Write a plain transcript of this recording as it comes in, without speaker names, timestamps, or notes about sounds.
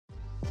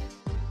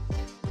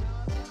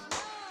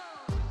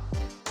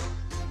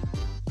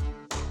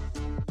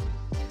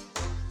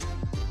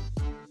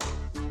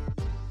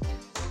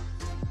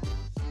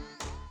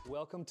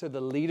Welcome to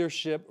the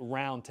Leadership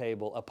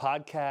Roundtable, a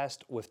podcast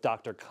with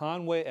Dr.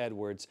 Conway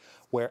Edwards,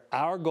 where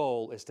our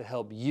goal is to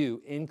help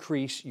you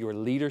increase your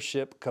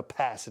leadership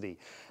capacity.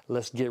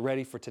 Let's get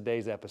ready for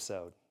today's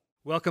episode.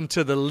 Welcome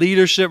to the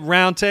Leadership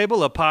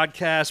Roundtable, a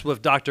podcast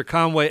with Dr.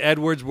 Conway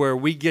Edwards, where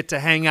we get to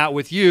hang out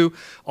with you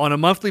on a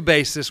monthly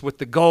basis with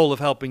the goal of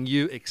helping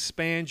you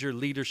expand your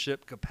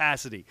leadership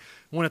capacity.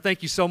 I want to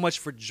thank you so much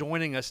for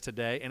joining us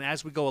today. And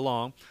as we go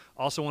along,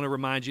 I also want to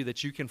remind you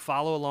that you can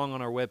follow along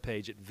on our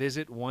webpage at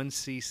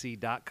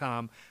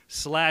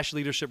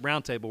visit1cc.com/leadership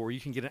roundtable, where you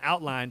can get an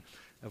outline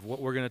of what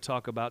we're going to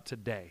talk about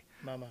today.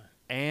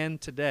 And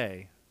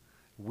today,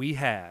 we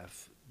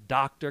have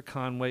Dr.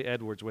 Conway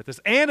Edwards with us,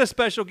 and a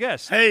special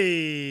guest.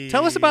 Hey!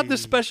 Tell us about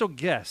this special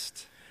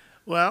guest.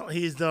 Well,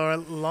 he's our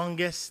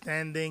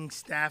longest-standing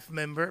staff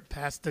member,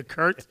 Pastor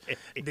Kurt,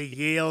 the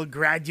Yale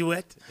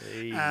graduate.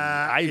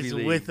 He's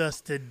with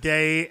us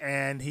today,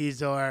 and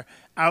he's our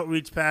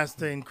outreach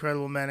pastor,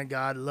 incredible man of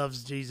God,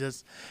 loves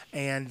Jesus,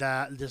 and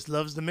just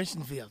loves the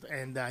mission field.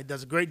 And he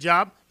does a great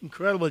job,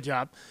 incredible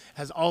job,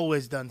 has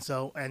always done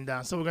so. And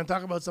so we're going to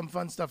talk about some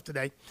fun stuff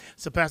today.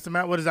 So, Pastor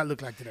Matt, what does that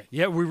look like today?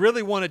 Yeah, we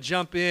really want to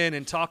jump in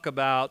and talk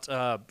about,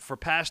 for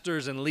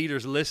pastors and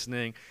leaders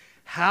listening,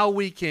 how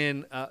we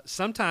can,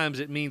 sometimes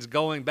it means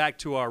going back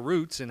to our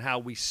roots and how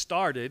we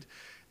started.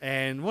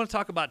 And we want to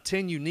talk about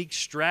 10 unique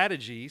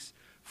strategies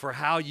for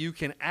how you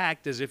can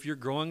act as if you're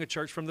growing a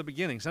church from the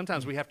beginning.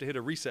 Sometimes we have to hit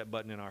a reset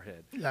button in our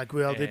head. Like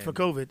we all did for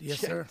COVID. Yes,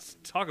 sir.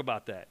 Talk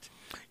about that.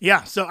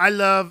 Yeah, so I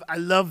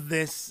love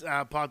this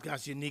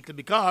podcast uniquely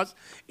because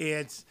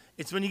it's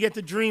when you get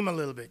to dream a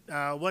little bit.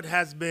 What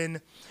has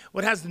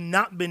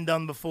not been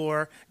done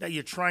before that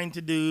you're trying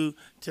to do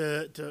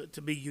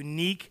to be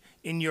unique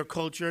in your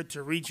culture,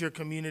 to reach your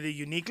community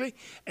uniquely.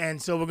 And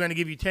so we're going to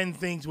give you 10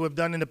 things we've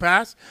done in the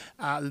past.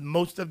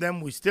 Most of them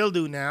we still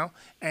do now,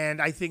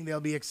 and I think they'll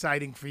be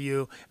exciting for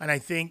you. And I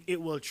think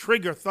it will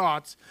trigger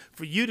thoughts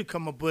for you to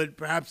come up with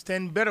perhaps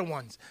 10 better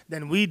ones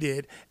than we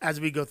did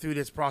as we go through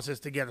this process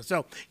together.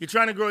 So you're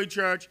trying to grow your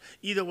church,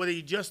 either whether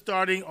you're just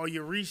starting or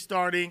you're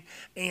restarting,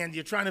 and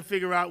you're trying to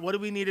figure out what do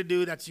we need to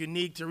do that's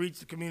unique to reach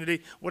the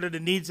community? What are the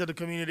needs of the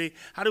community?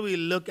 How do we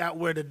look at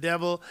where the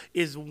devil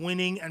is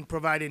winning and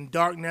providing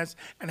darkness?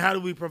 And how do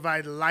we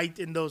provide light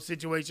in those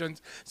situations?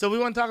 So we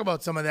want to talk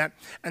about some of that.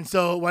 And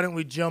so why don't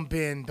we jump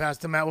in,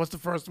 Pastor Matt? What's the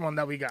first one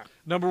that we got?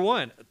 Number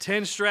one,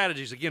 10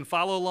 strategies. Again,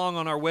 follow along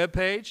on our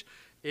webpage.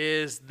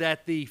 Is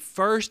that the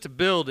first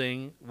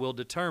building will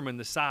determine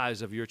the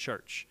size of your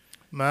church.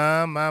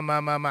 My.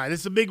 This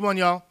is a big one,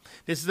 y'all.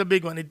 This is a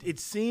big one. It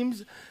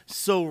seems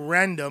so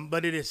random,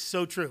 but it is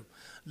so true.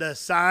 The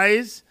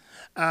size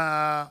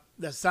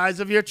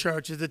of your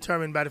church is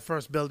determined by the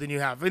first building you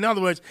have. In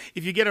other words,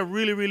 if you get a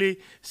really, really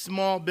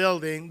small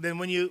building, then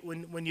when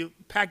you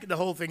pack the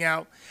whole thing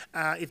out,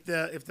 if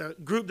the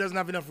group doesn't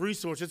have enough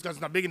resources because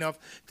it's not big enough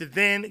to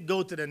then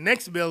go to the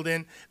next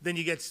building, then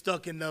you get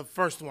stuck in the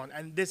first one.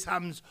 And this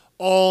happens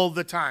all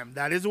the time.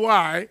 That is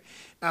why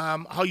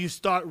how you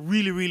start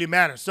really, really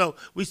matters. So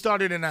we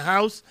started in a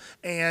house,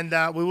 and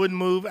we wouldn't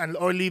move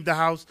or leave the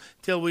house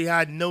till we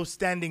had no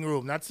standing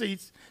room, not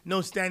seats,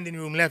 no standing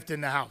room left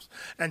in the house.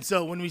 And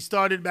so when we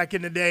started back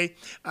in the day,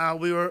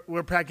 we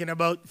were packing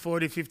about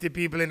 40, 50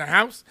 people in a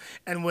house.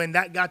 And when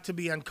that got to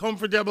be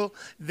uncomfortable,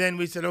 then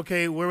we said,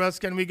 okay, where else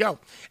can we go?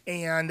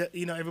 And,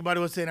 everybody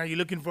was saying, are you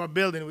looking for a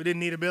building? We didn't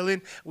need a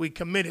building. We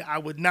committed. I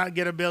would not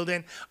get a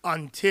building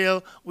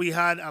until we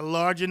had a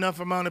large enough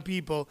amount of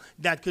people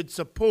that could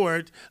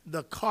support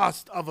the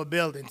cost of a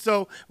building.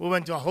 So we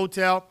went to a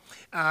hotel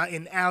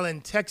in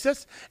Allen,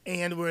 Texas,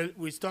 and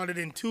we started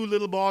in 2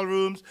 little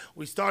ballrooms.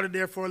 We started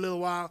there for a little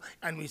while,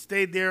 and we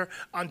stayed there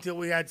until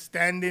we had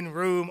standing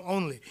room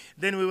only.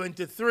 Then we went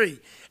to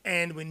 3,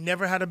 and we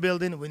never had a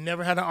building. We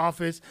never had an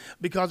office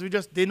because we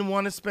just didn't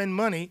want to spend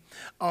money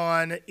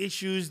on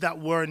issues that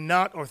were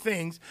not, or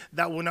things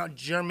that were not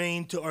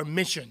germane to our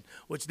mission,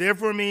 which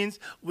therefore means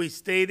we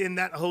stayed in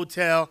that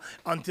hotel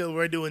until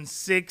we're doing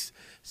 6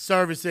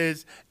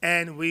 services,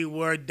 and we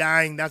were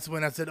dying. That's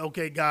when I said,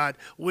 okay, God,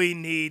 we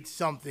need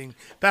something.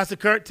 Pastor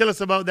Kurt, tell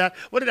us about that.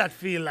 What did that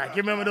feel like?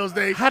 You remember those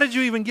days? How did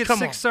you even get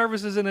 6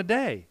 services in a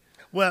day?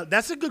 Well,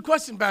 that's a good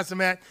question, Pastor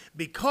Matt,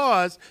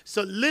 because,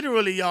 so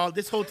literally, y'all,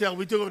 this hotel,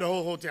 we took over the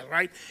whole hotel,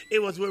 right?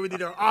 It was where we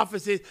did our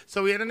offices,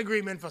 so we had an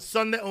agreement for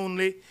Sunday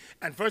only,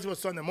 and first it was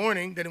Sunday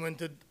morning, then it went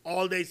to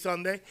all day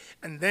Sunday,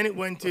 and then it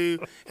went to,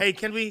 hey,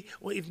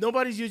 if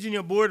nobody's using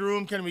your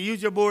boardroom, can we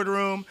use your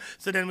boardroom?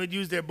 So then we'd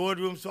use their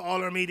boardrooms for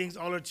all our meetings,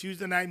 all our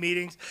Tuesday night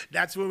meetings.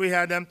 That's where we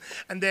had them.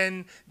 And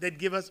then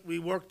we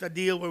worked a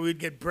deal where we'd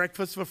get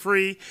breakfast for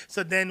free,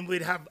 so then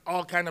we'd have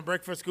all kind of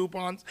breakfast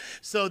coupons.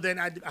 So then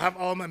I'd have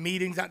all my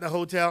meetings at the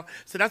hotel.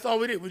 So that's all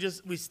we did.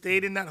 We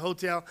stayed in that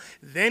hotel.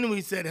 Then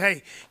we said,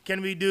 hey, can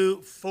we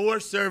do 4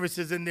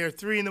 services in there,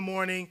 3 in the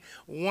morning,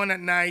 1 at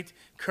night?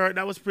 Kurt,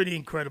 that was pretty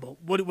incredible.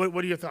 What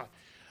are your thoughts?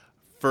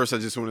 First, I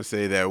just want to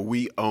say that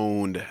we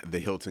owned the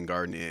Hilton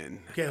Garden Inn.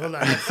 Okay, hold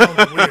on. That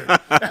sounds weird.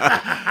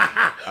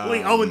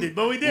 We owned it,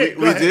 but we did.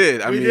 We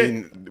did. I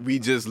mean, we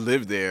just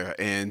lived there.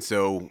 And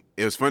so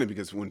it was funny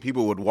because when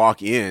people would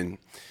walk in,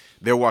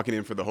 they're walking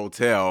in for the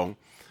hotel.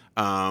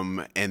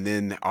 And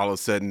then all of a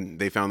sudden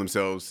they found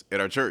themselves at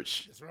our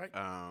church. That's right.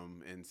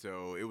 And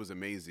so it was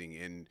amazing.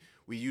 And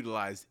we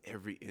utilized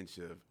every inch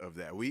of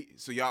that.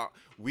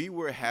 We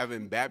were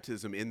having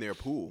baptism in their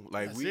pool.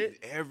 Like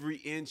every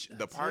inch,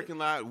 the parking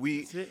lot,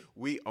 we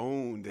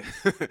owned,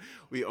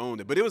 we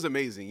owned it. But it was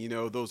amazing. You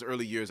know, those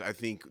early years, I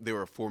think they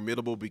were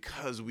formidable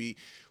because we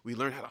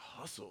learned how to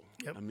hustle.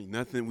 Yep. I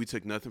mean, we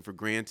took nothing for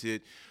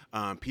granted.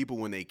 People,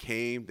 when they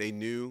came, they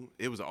knew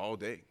it was all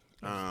day.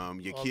 Your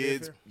all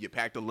kids, day you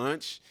packed a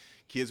lunch.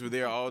 Kids were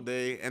there all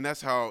day, and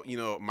that's how, you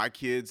know, my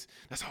kids,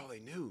 that's all they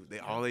knew.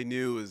 All they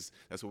knew is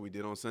that's what we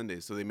did on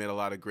Sundays. So they met a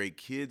lot of great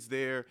kids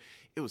there.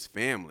 It was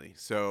family.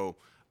 So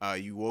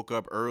you woke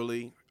up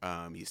early,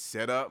 you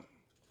set up.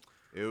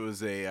 It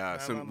was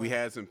we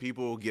had some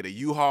people get a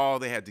U-Haul.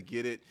 They had to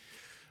get it,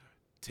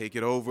 take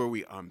it over.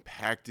 We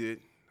unpacked it.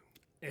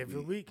 Every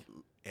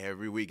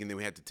week, and then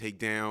we had to take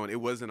down. It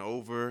wasn't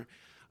over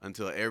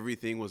until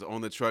everything was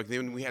on the truck.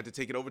 Then we had to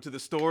take it over to the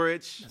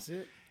storage. That's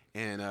it.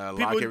 And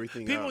lock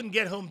everything up. People wouldn't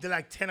get home till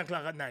like 10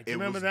 o'clock at night.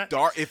 Remember that?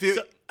 Dark.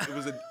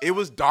 It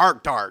was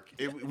dark.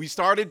 We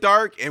started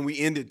dark and we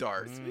ended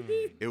dark.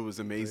 It was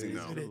amazing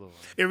though.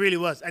 It really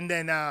was. And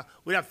then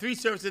we'd have 3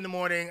 services in the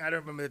morning. I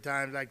don't remember the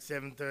times, like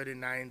 7:30,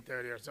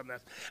 9:30 or something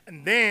else.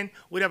 And then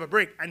we'd have a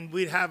break and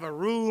we'd have a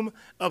room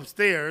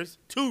upstairs,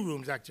 2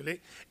 rooms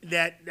actually,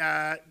 that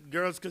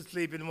girls could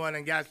sleep in one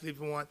and guys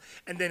sleep in one.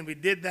 And then we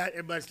did that.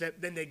 Everybody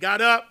slept. Then they got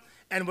up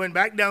and went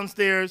back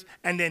downstairs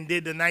and then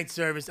did the night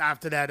service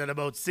after that at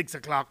about 6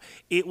 o'clock.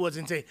 It was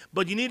insane.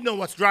 But you need to know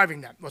what's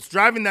driving that. What's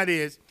driving that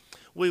is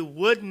we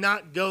would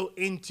not go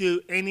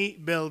into any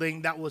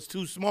building that was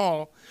too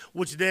small,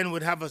 which then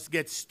would have us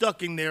get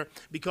stuck in there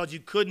because you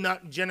could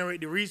not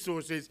generate the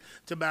resources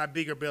to buy a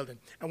bigger building.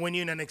 And when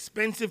you're in an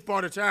expensive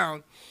part of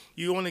town,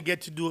 you only get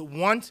to do it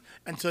once,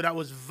 and so that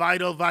was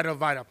vital.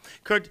 Pastor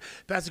Kurt,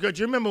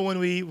 you remember when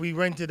we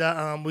rented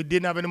we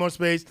didn't have any more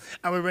space,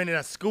 and we rented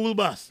a school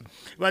bus.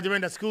 We had to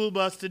rent a school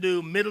bus to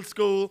do middle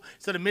school,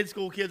 so the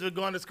mid-school kids would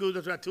go on to school.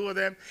 There were 2 of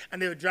them,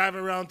 and they would drive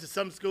around to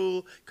some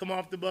school, come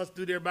off the bus,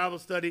 do their Bible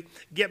study,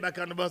 get back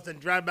on the bus, and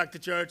drive back to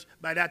church.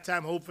 By that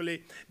time,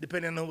 hopefully,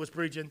 depending on who was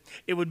preaching,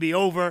 it would be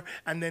over,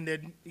 and then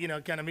they'd,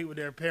 kind of meet with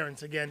their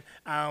parents again.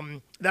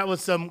 That was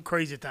some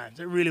crazy times.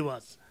 It really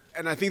was.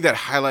 And I think that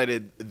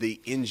highlighted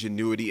the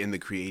ingenuity and the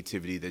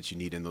creativity that you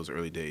need in those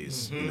early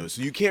days. Mm-hmm. You know,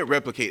 so you can't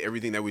replicate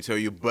everything that we tell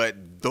you, but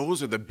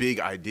those are the big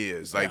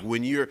ideas. Like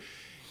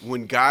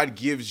when God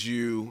gives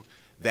you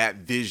that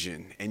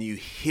vision and you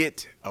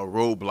hit a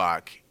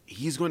roadblock,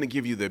 He's going to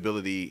give you the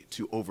ability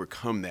to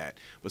overcome that.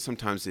 But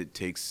sometimes it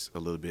takes a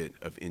little bit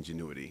of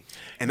ingenuity.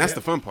 And that's the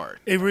fun part.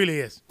 It really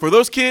is. For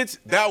those kids,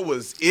 that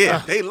was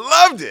it. They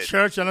loved it.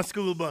 Church on a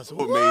school bus.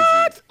 Amazing.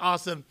 What?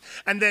 Awesome.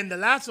 And then the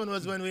last one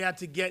was when we had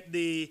to get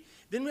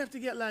didn't we have to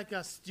get like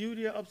a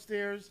studio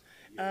upstairs?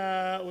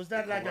 Was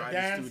that like a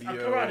dance? Studio.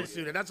 A karate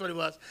studio. That's what it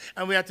was.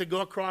 And we had to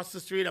go across the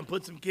street and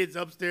put some kids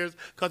upstairs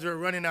because we were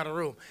running out of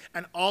room.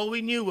 And all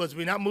we knew was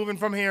we're not moving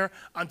from here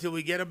until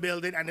we get a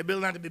building. And the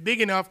building had to be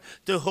big enough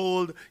to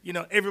hold,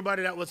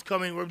 everybody that was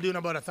coming. We're doing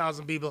about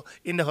 1,000 people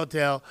in the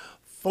hotel.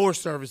 4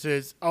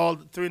 services, all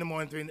 3 in the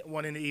morning,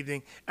 1 in the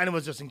evening, and it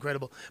was just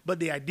incredible. But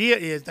the idea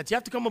is that you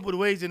have to come up with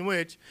ways in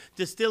which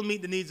to still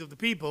meet the needs of the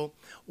people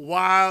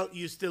while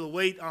you still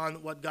wait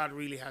on what God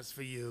really has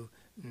for you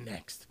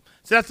next.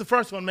 So that's the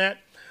first one, Matt.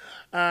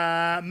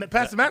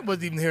 Pastor Matt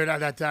wasn't even here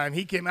at that time.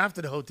 He came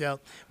after the hotel,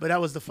 but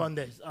that was the fun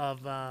days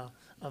of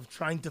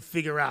trying to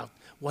figure out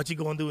what you're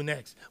going to do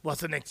next.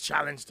 What's the next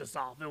challenge to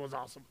solve? It was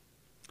awesome.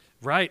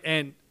 Right,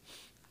 and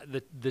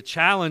the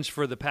challenge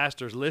for the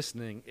pastors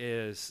listening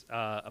is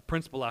a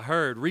principle I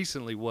heard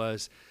recently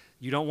was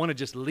you don't want to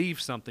just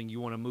leave something,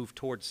 you want to move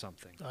towards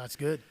something. Oh, that's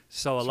good.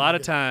 So a lot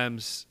of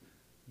times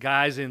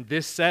guys in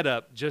this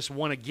setup just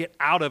want to get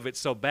out of it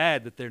so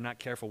bad that they're not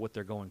careful what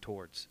they're going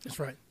towards. That's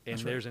right. And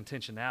there's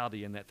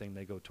intentionality in that thing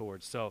they go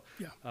towards. So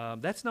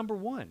that's number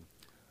 1.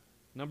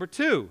 Number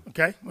 2.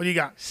 Okay, what do you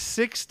got?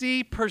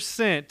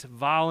 60%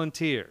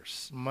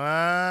 volunteers.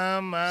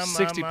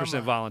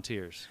 60%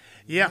 volunteers.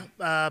 Yeah,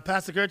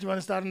 Pastor Kurt, you want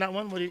to start on that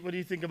one? What do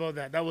you think about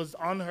that? That was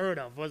unheard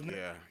of, wasn't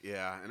it?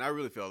 Yeah, and I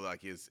really felt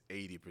like it's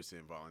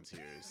 80%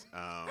 volunteers.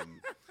 I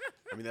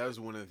mean, that was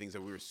one of the things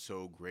that we were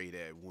so great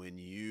at. When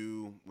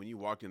you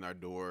walked in our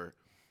door,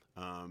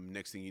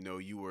 next thing you know,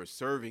 you were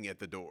serving at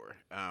the door.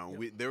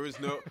 There was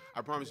no,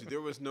 I promise you,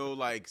 there was no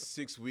like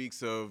 6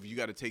 weeks of you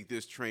got to take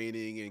this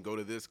training and go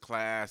to this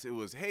class. It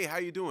was, hey, how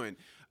you doing?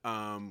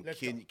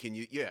 Can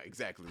you? Yeah,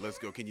 exactly. Let's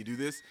go. Can you do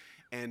this?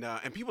 And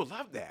people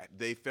loved that.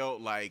 They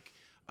felt like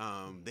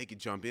they could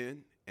jump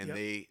in and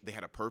they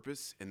had a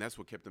purpose, and that's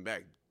what kept them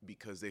back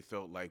because they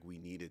felt like we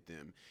needed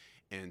them.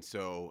 And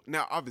so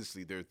now,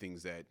 obviously, there are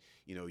things that,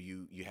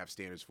 you have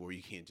standards for.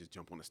 You can't just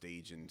jump on a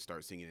stage and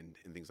start singing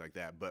and things like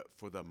that. But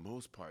for the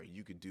most part,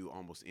 you could do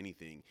almost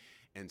anything.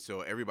 And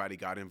so everybody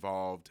got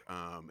involved,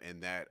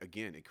 and that,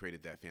 again, it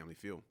created that family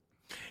feel.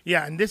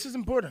 Yeah, and this is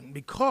important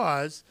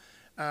because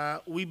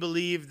we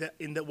believe that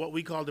in what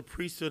we call the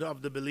priesthood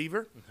of the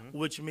believer,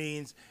 which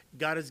means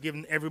God has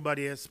given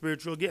everybody a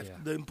spiritual gift. Yeah.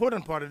 The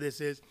important part of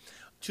this is,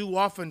 too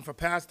often for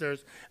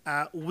pastors,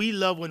 we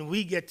love when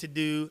we get to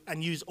do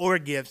and use our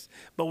gifts,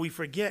 but we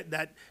forget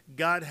that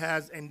God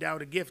has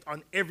endowed a gift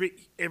on every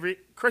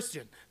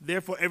Christian.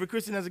 Therefore, every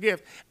Christian has a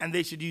gift, and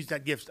they should use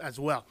that gift as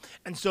well.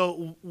 And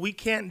so we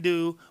can't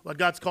do what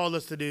God's called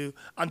us to do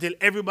until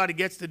everybody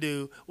gets to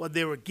do what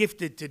they were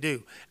gifted to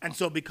do. And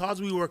so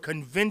because we were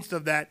convinced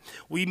of that,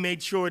 we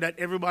made sure that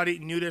everybody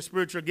knew their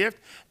spiritual gift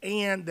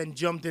and then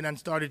jumped in and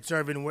started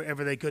serving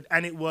wherever they could.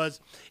 And it was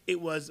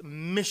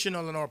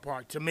missional on our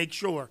part to make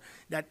sure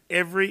that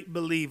every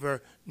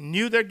believer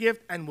knew their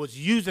gift and was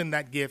using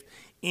that gift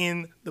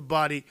in the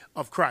body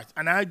of Christ.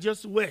 And I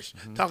just wish,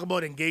 talk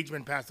about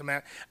engagement, Pastor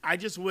Matt, I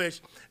just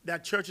wish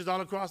that churches all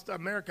across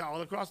America,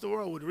 all across the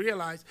world would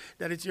realize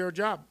that it's your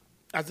job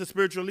as a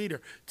spiritual leader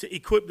to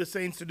equip the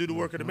saints to do the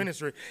work of the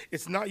ministry.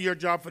 It's not your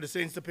job for the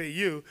saints to pay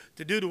you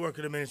to do the work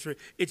of the ministry.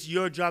 It's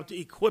your job to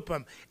equip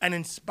them and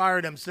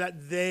inspire them so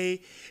that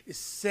they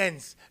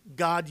sense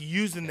God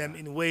using them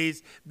in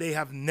ways they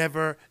have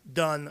never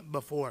done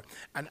before.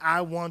 And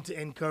I want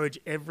to encourage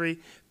every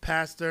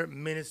pastor,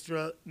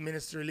 minister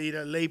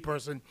leader,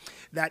 layperson,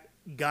 that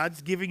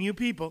God's giving you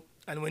people,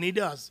 and when he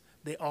does,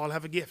 they all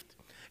have a gift.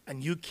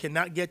 And you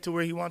cannot get to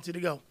where he wants you to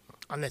go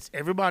unless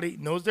everybody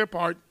knows their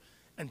part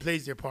and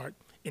plays their part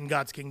in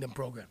God's kingdom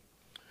program.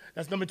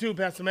 That's number 2,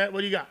 Pastor Matt.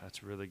 What do you got?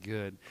 That's really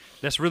good.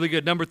 That's really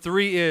good. Number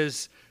 3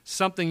 is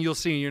something you'll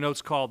see in your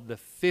notes called the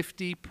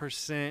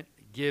 50%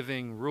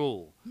 giving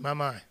rule.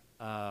 My.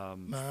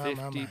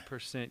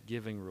 50%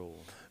 giving rule.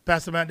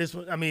 Pastor Matt,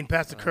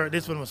 Pastor Kurt,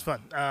 this one was fun.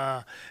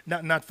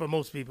 Not for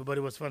most people, but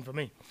it was fun for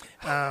me.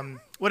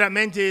 What I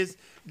meant is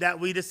that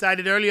we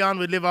decided early on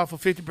we'd live off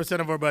of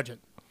 50% of our budget.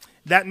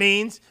 That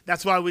means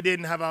that's why we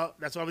didn't have an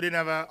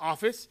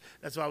office.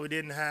 That's why we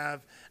didn't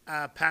have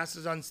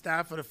pastors on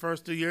staff for the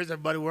first 2 years.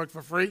 Everybody worked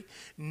for free.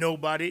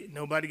 Nobody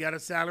got a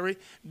salary.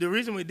 The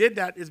reason we did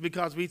that is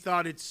because we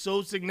thought it's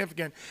so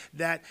significant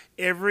that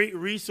every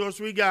resource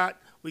we got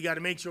to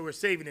make sure we're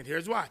saving it.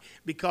 Here's why.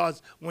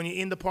 Because when you're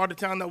in the part of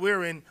town that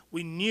we're in,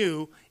 we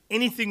knew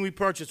anything we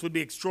purchased would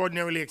be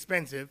extraordinarily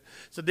expensive.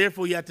 So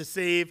therefore, you had to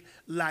save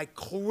like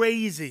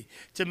crazy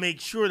to make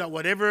sure that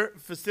whatever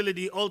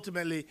facility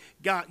ultimately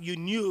got, you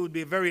knew it would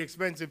be very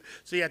expensive.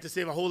 So you had to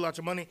save a whole lot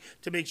of money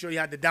to make sure you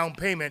had the down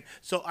payment.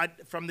 So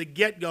from the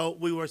get-go,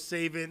 we were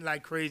saving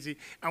like crazy,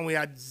 and we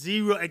had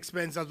zero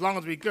expense as long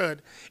as we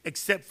could,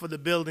 except for the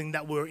building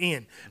that we're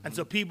in. And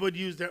so people would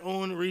use their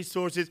own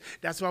resources.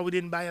 That's why we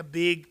didn't buy a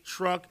big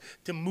truck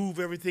to move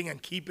everything and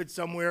keep it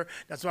somewhere.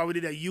 That's why we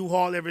did a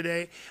U-Haul every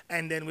day.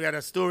 And then we had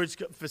a storage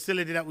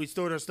facility that we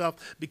stored our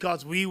stuff,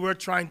 because we were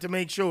trying to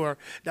make sure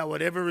that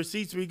whatever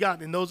receipts we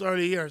got in those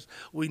early years,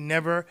 we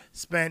never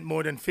spent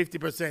more than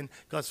 50%,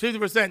 because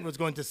 50% was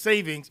going to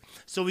savings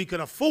so we could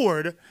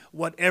afford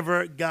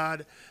whatever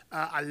God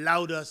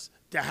allowed us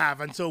to have.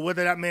 And so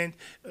whether that meant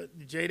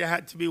Jada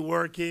had to be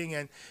working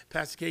and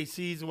Pastor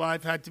KC's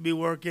wife had to be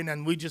working,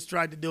 and we just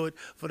tried to do it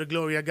for the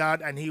glory of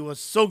God. And he was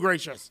so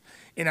gracious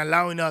in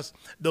allowing us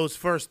those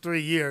first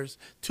 3 years,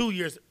 2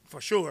 years for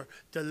sure,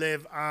 to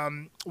live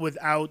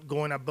without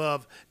going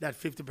above that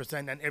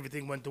 50%, and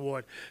everything went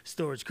toward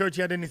storage. Kurt,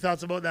 you had any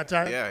thoughts about that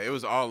time? Yeah, it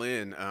was all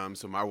in.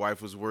 So my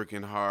wife was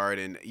working hard,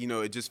 and,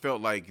 it just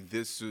felt like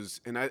this was,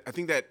 and I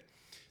think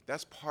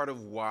that's part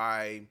of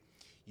why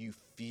you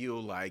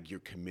feel like you're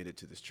committed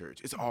to this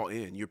church. It's all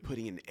in. You're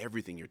putting in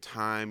everything, your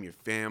time, your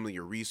family,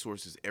 your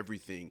resources,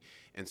 everything.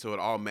 And so it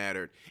all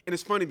mattered. And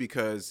it's funny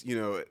because,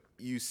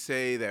 you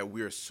say that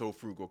we're so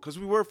frugal, because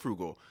we were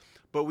frugal.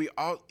 But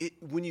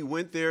when you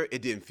went there,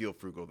 it didn't feel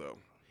frugal, though.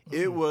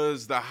 It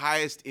was the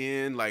highest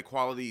end, like,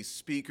 quality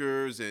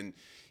speakers and,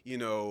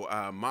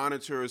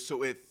 monitors.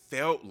 So it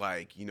felt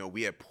like,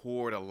 we had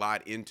poured a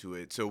lot into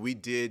it. So we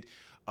did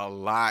a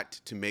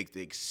lot to make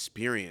the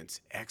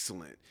experience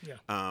excellent.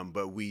 Yeah.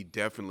 But we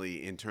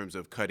definitely, in terms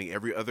of cutting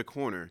every other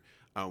corner,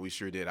 we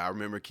sure did. I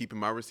remember keeping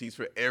my receipts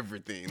for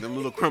everything. Them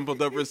little crumpled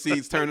up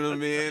receipts, turning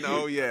them in.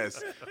 Oh,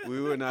 yes.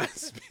 We were not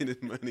spending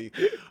money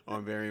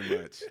on very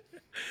much.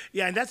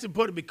 Yeah, and that's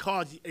important,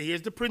 because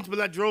here's the principle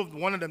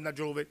one of them that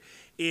drove it,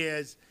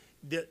 is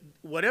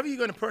whatever you're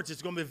going to purchase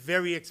is going to be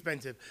very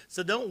expensive.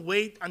 So don't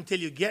wait until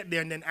you get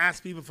there and then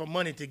ask people for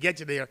money to get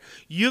you there.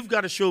 You've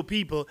got to show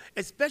people,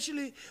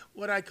 especially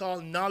what I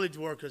call knowledge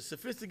workers,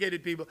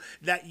 sophisticated people,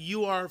 that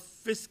you are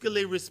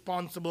fiscally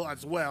responsible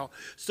as well,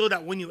 so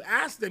that when you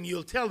ask them,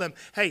 you'll tell them,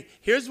 hey,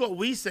 here's what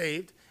we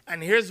saved,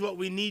 and here's what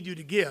we need you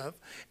to give.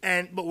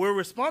 But we're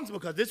responsible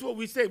because this is what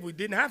we saved. We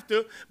didn't have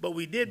to, but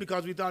we did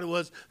because we thought it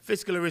was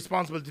fiscally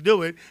responsible to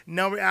do it.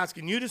 Now we're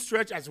asking you to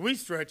stretch as we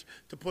stretch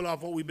to pull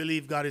off what we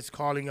believe God is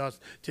calling us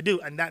to do.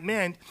 And that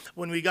meant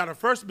when we got our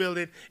first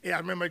building, I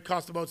remember it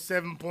cost about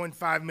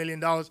 $7.5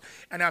 million.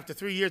 And after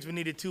 3 years, we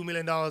needed $2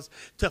 million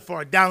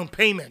for a down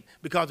payment,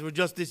 because we're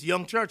just this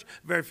young church.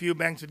 Very few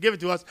banks would give it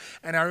to us.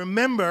 And I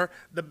remember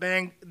the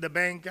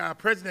bank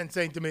president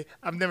saying to me,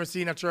 I've never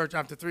seen a church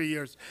after 3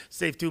 years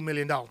save $2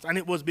 million. And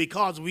it was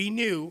because we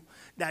knew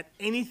that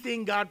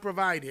anything God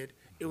provided,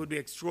 it would be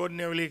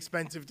extraordinarily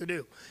expensive to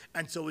do.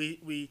 And so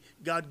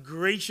God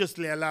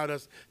graciously allowed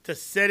us to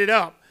set it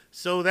up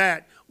so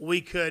that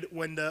we could,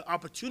 when the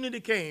opportunity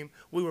came,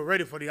 we were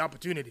ready for the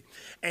opportunity.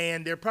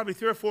 And there are probably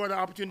 3 or 4 other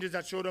opportunities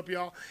that showed up,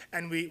 y'all,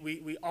 and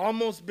we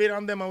almost bid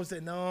on them. I would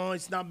say, no,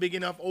 it's not big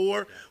enough,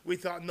 or we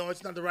thought, no,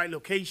 it's not the right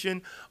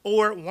location,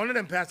 or one of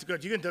them, Pastor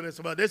Kurt, you can tell us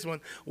about this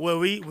one, where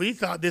we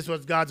thought this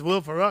was God's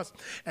will for us,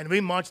 and we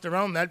marched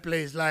around that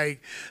place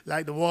like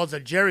the walls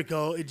of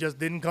Jericho. It just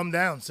didn't come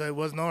down, so it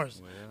wasn't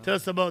ours. Well, tell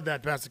us about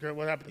that, Pastor Kurt.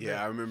 What happened?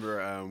 Yeah, I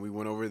remember we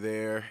went over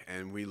there,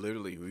 and we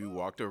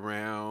walked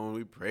around,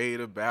 we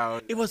prayed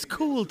about it. Was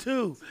cool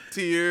too.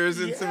 Tears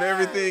and some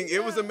everything. Yeah.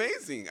 It was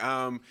amazing.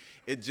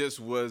 It just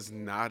was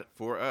not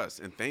for us,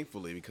 and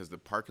thankfully, because the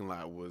parking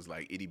lot was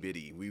like itty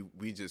bitty,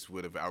 we just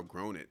would have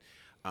outgrown it.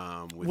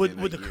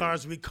 With the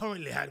cars we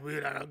currently had, we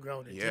would have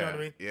outgrown it. Yeah, you know what I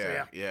mean?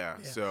 Yeah.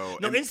 So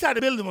inside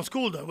the building was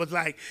cool though. It was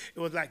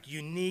like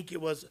unique.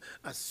 It was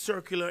a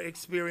circular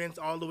experience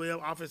all the way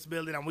up, office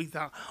building, and we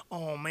thought,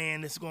 oh man,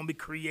 this is gonna be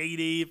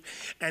creative.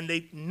 And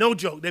no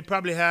joke, they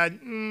probably had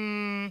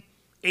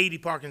 80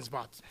 parking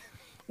spots.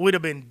 Would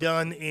have been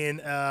done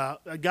in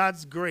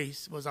God's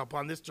grace was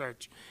upon this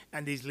church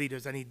and these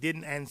leaders, and he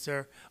didn't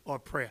answer our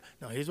prayer.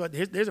 Now,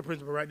 there's a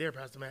principle right there,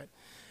 Pastor Matt.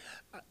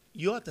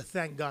 You ought to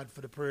thank God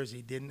for the prayers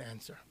he didn't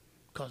answer,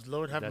 because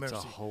Lord have mercy.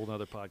 That's a whole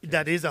nother podcast.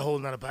 That is a whole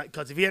nother podcast,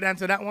 because if he had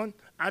answered that one,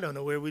 I don't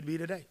know where we'd be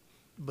today.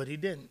 But he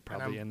didn't.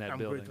 Probably in that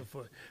building. I'm grateful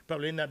for it.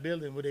 Probably in that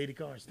building with 80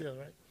 cars still,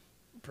 right?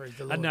 Praise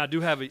the Lord. Now,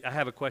 I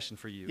have a question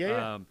for you.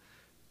 Yeah.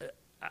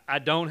 I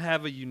don't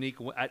have a unique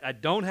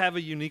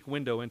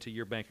window into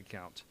your bank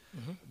account,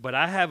 but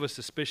I have a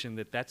suspicion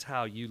that that's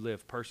how you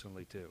live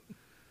personally too.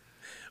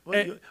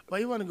 Why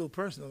you want to go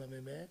personal on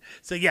me, man?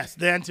 So yes,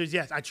 the answer is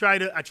yes. I try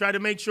to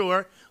make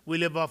sure we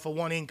live off of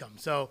one income.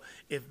 So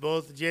if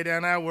both Jada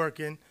and I are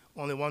working,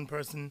 only one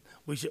person,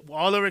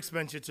 all our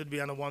expenses should be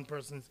on a one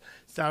person's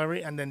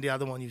salary, and then the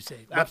other one you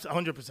save.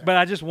 100%. But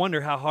I just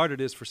wonder how hard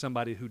it is for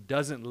somebody who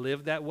doesn't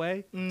live that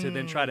way to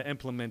then try to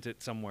implement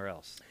it somewhere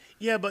else.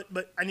 Yeah, but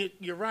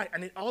you're right,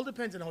 and it all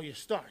depends on how you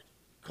start.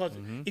 Because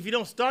if you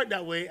don't start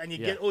that way and you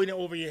get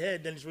over your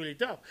head, then it's really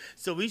tough.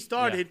 So we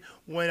started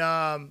when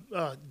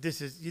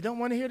you don't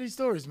want to hear these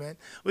stories, man.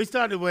 We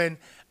started when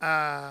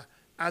I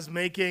was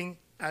making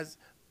like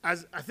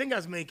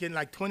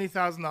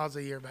 $20,000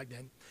 a year back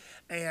then,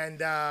 and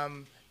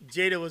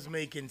Jada was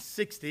making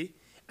 $60,000,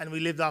 and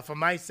we lived off of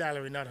my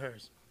salary, not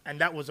hers. And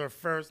that was our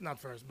not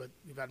first, but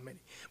we've had many.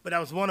 But that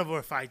was one of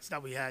our fights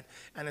that we had.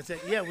 And I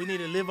said, we need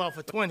to live off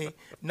of 20,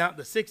 not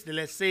the 60.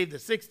 Let's save the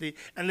 60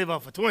 and live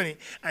off of 20.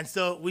 And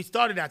so we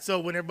started that.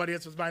 So when everybody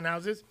else was buying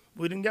houses,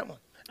 we didn't get one.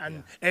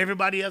 And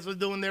everybody else was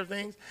doing their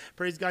things.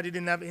 Praise God, you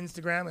didn't have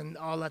Instagram and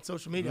all that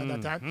social media at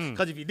that time.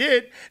 Because if you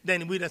did,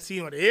 then we'd have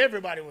seen what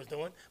everybody was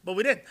doing. But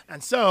we didn't.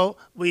 And so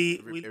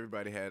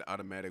everybody had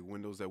automatic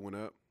windows that went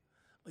up.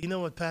 You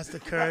know what, Pastor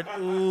Kurt?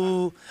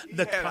 Ooh, he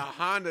had a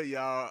Honda,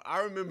 y'all.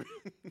 I remember.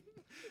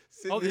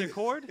 The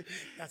Accord?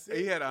 That's it.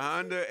 He had a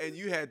Honda, and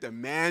you had to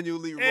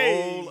manually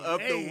roll up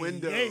the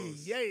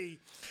windows.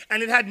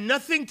 And it had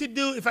nothing to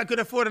do if I could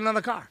afford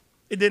another car.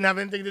 It didn't have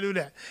anything to do with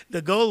that.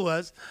 The goal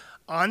was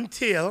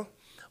until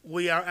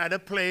we are at a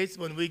place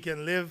when we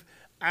can live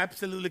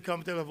absolutely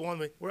comfortable one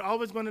way. We're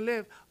always going to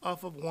live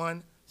off of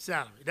one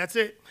salary. That's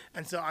it.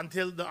 And so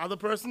until the other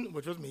person,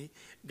 which was me,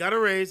 got a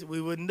raise, we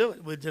wouldn't do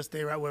it. We'd just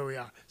stay right where we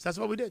are. So that's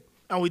what we did.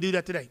 And we do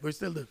that today. We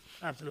still do.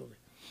 Absolutely.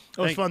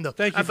 It was fun, though.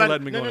 Thank you for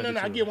letting me go. No.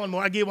 I get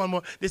one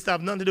more. This stuff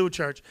nothing to do with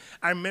church.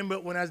 I remember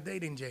when I was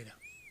dating Jada.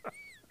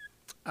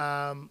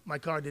 My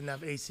car didn't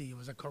have AC. It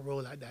was a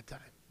Corolla at that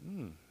time.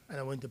 And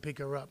I went to pick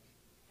her up.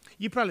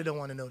 You probably don't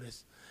want to know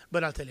this,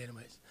 but I'll tell you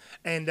anyways.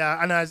 And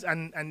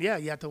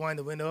you had to wind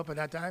the window up at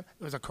that time.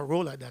 It was a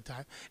Corolla at that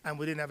time, and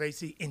we didn't have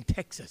AC in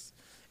Texas.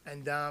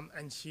 And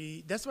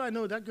that's why I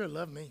know that girl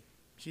loved me.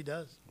 She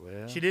does.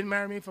 Well, she didn't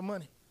marry me for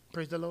money.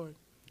 Praise the Lord.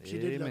 She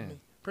did love me.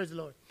 Praise the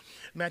Lord.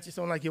 Matt, you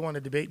sound like you want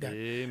to debate that.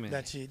 Amen.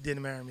 That she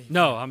didn't marry me.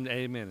 No, I'm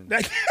amen.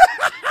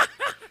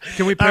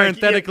 Can we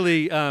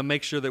parenthetically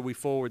make sure that we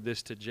forward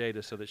this to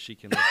Jada so that she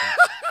can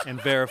listen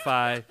and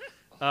verify?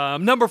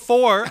 Number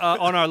 4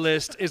 on our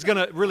list is going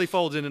to really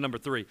folds into number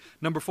 3.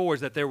 Number 4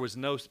 is that there was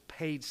no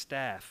paid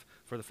staff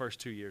for the first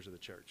 2 years of the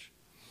church.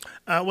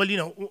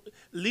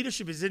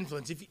 Leadership is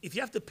influence. If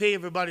you have to pay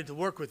everybody to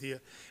work with you,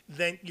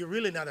 then you're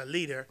really not a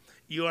leader.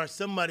 You are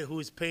somebody who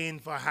is paying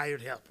for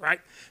hired help,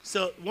 right?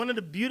 So one of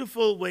the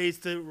beautiful ways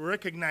to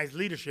recognize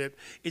leadership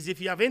is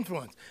if you have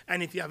influence.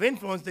 And if you have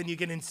influence, then you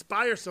can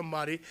inspire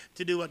somebody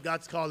to do what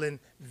God's calling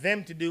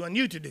them to do and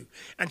you to do.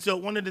 And so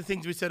one of the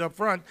things we said up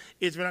front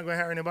is we're not going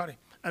to hire anybody,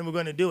 and we're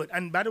going to do it.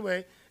 And by the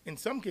way, in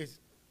some cases,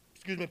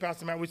 excuse me,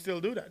 Pastor Matt, we still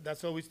do that.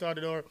 That's how we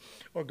started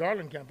our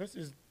Garland campus,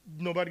 is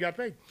nobody got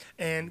paid.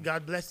 And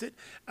God blessed it.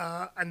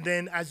 And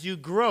then as you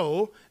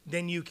grow,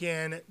 then you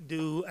can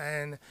do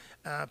and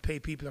pay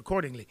people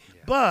accordingly.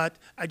 Yeah. But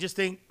I just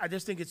think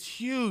it's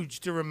huge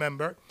to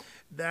remember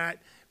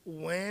that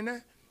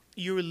when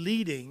you're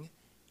leading,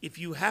 if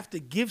you have to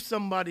give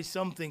somebody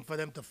something for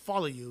them to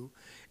follow you,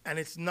 and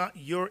it's not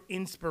your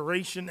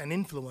inspiration and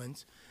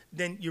influence,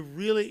 then you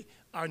really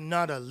are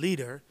not a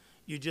leader.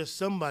 You're just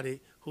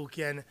somebody who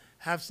can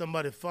have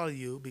somebody follow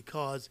you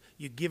because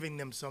you're giving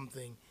them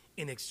something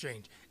in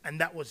exchange. And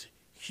that was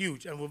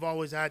huge. And we've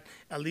always had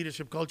a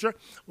leadership culture,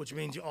 which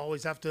means you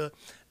always have to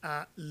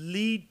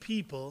lead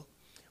people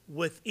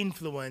with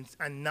influence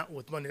and not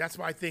with money. That's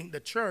why I think the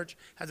church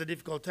has a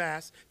difficult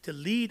task to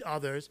lead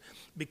others,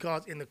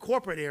 because in the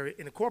corporate area,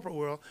 in the corporate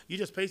world, you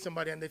just pay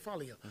somebody and they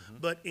follow you.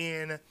 But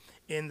in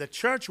the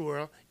church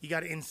world, you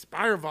got to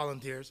inspire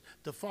volunteers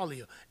to follow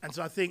you. And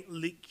so I think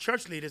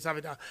church leaders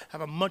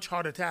have a much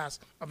harder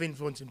task of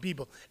influencing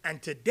people.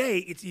 And today,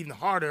 it's even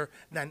harder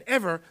than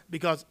ever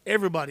because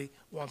everybody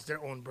wants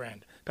their own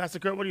brand. Pastor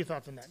Kurt, what are your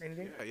thoughts on that?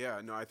 Anything?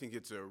 Yeah, no, I think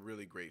it's a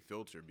really great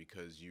filter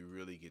because you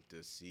really get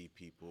to see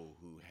people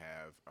who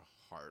have a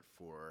heart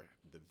for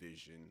the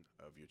vision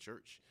of your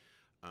church.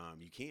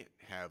 You can't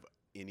have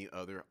any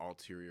other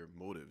ulterior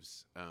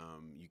motives.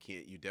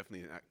 You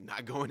definitely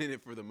not going in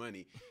it for the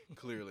money,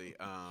 clearly.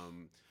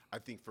 I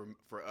think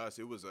for us,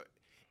 it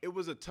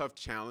was a tough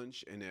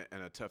challenge and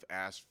a tough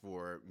ask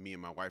for me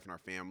and my wife and our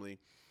family.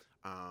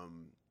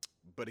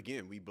 But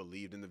again, we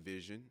believed in the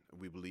vision.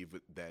 We believed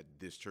that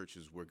this church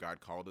is where God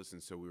called us,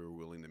 and so we were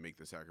willing to make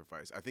the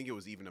sacrifice. I think it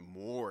was even a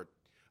more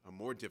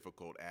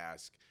difficult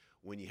ask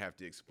when you have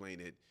to explain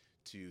it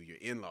to your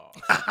in-laws.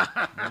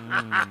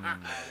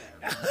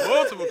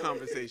 Multiple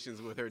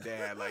conversations with her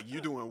dad, like,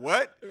 you doing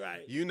what?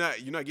 Right. You're not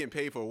getting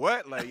paid for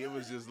what? Like, it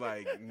was just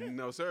like,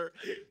 no, sir.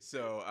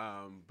 So,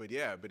 but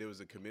it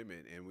was a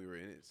commitment, and we were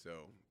in it. So,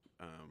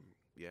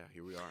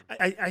 here we are.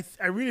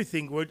 I really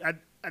think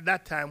at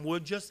that time, we're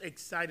just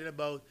excited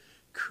about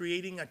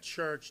creating a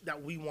church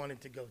that we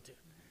wanted to go to.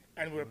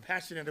 And we're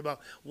passionate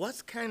about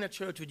what kind of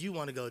church would you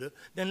want to go to?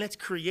 Then let's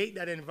create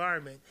that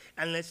environment,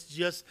 and let's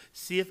just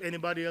see if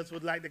anybody else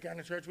would like the kind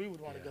of church we would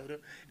want to go to.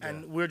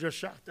 And we're just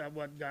shocked at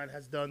what God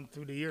has done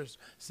through the years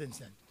since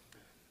then.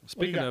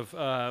 Speaking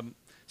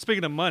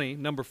of money,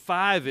 number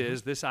 5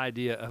 is this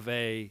idea of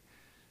a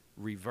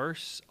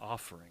reverse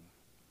offering.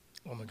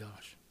 Oh my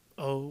gosh.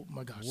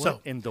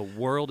 What in the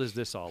world is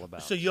this all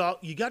about? So y'all,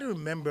 you got to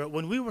remember,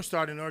 when we were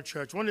starting our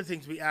church, one of the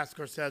things we asked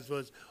ourselves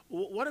was,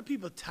 what are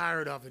people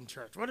tired of in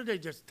church? What are they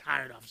just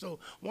tired of? So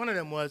one of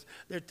them was,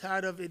 they're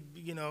tired of it,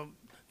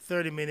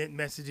 30-minute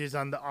messages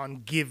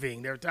on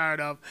giving. They're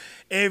tired of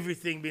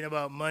everything being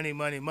about money,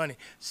 money, money.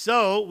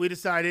 So we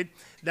decided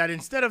that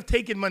instead of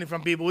taking money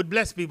from people, we'd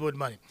bless people with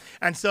money.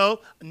 And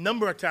so a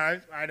number of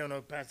times, I don't know,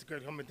 Pastor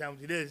Kurt, how many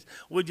times we did this,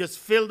 we'd just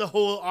fill the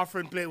whole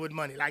offering plate with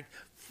money. Like,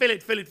 fill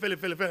it.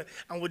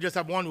 And we'll just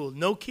have one rule.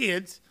 No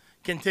kids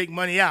can take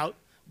money out,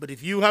 but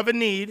if you have a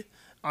need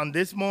on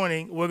this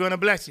morning, we're going to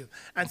bless you.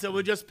 And so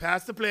we'll just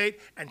pass the plate,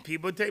 and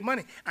people take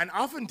money. And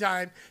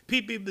oftentimes,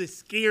 people be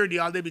scared,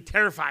 y'all. They'd be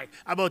terrified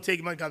about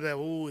taking money because they're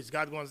like, oh, is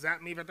God going to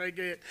zap me if I take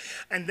it?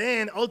 And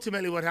then,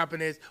 ultimately, what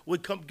happened is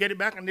we'd come get it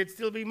back, and there'd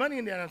still be money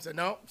in there. And I said,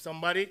 no,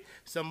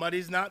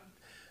 somebody's not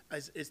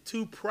is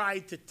too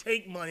pride to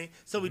take money,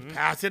 so we'd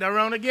pass it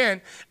around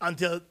again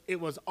until it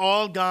was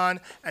all gone,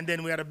 and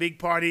then we had a big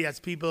party as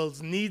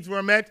people's needs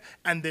were met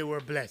and they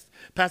were blessed.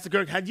 Pastor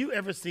Kirk, had you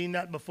ever seen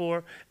that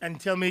before? And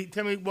tell me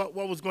what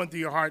was going through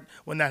your heart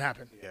when that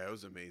happened. Yeah, it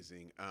was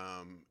amazing.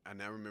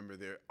 And I remember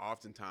there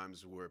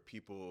oftentimes were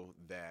people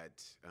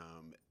that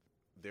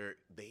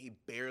they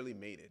barely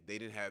made it.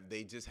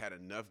 They just had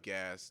enough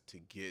gas to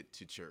get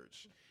to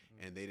church,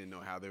 and they didn't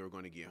know how they were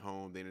going to get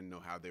home. They didn't know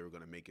how they were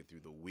going to make it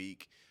through the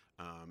week.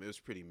 It was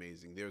pretty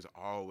amazing. There's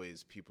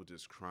always people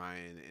just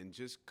crying and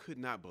just could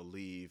not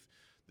believe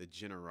the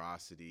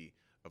generosity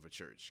of a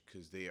church,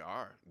 because they're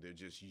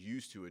just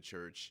used to a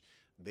church,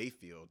 they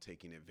feel,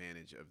 taking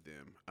advantage of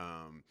them.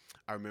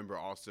 I remember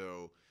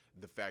also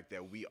the fact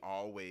that we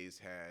always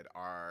had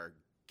our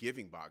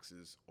giving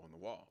boxes on the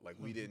wall. Like,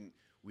 we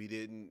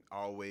didn't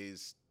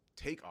always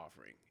take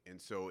offering. And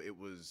so it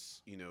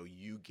was,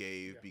 you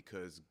gave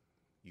because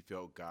you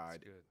felt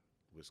God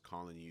was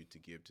calling you to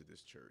give to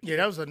this church. Yeah,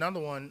 that was another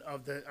one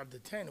of the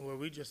 10 where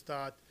we just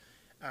thought,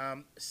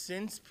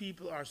 since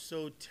people are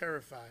so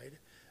terrified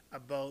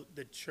about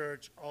the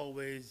church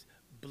always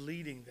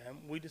bleeding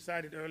them, we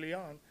decided early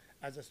on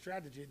as a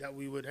strategy that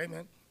we would, hey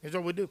man, here's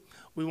what we'll do.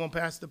 We won't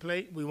pass the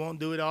plate. We won't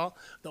do it all.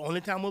 The only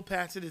time we'll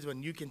pass it is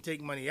when you can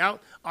take money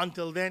out.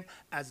 Until then,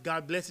 as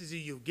God blesses you,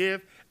 you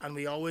give. And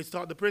we always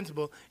taught the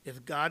principle,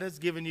 if God has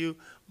given you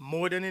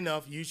more than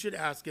enough, you should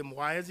ask him,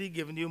 why has he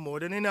given you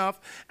more than enough?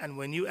 And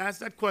when you ask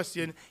that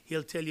question,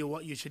 he'll tell you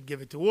what you should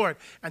give it toward.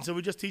 And so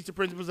we just teach the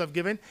principles of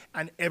giving.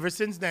 And ever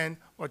since then,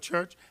 our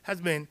church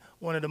has been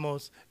one of the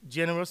most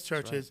generous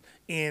churches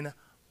in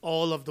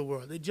all of the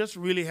world. It just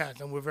really has,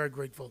 and we're very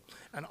grateful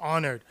and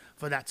honored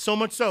for that. So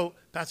much so,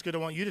 Pastor Kurtran, I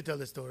want you to tell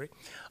this story.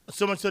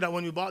 So much so that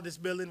when we bought this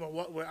building, I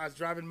was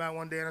driving by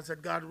one day and I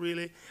said, God,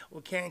 really,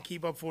 we can't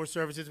keep up 4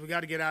 services. We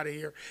got to get out of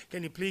here.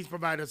 Can you please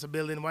provide us a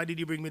building? Why did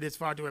you bring me this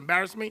far to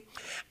embarrass me?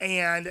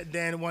 And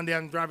then one day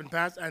I'm driving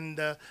past, and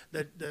the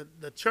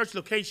church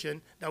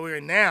location that we're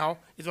in now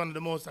is one of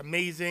the most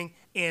amazing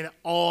in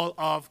all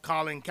of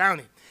Collin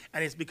County.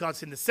 And it's because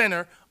it's in the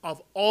center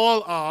of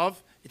all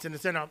of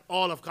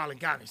Collin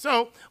County.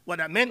 So what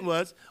that meant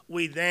was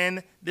we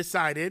then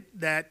decided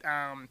that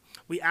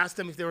we asked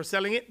them if they were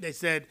selling it. They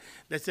said,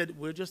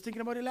 we're just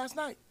thinking about it last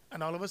night.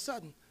 And all of a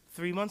sudden,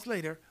 3 months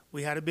later,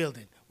 we had a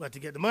building. We had to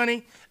get the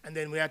money, and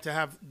then we had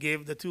to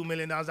give the $2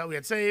 million that we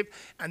had saved,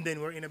 and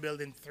then we're in a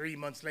building 3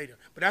 months later.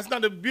 But that's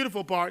not the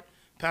beautiful part.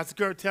 Pastor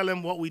Kurt, tell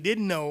him what we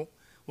didn't know,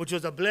 which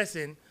was a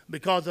blessing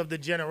because of the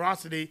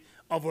generosity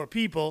of our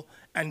people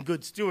and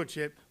good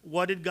stewardship.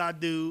 What did God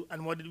do,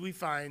 and what did we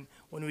find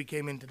when we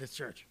came into this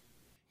church?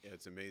 Yeah,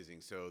 it's amazing.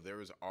 So there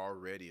was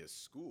already a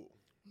school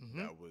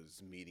that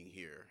was meeting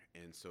here,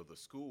 and so the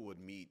school would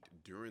meet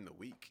during the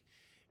week,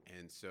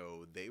 and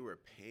so they were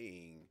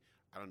paying,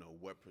 I don't know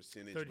what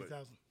percentage,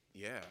 30,000.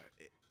 Yeah,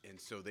 and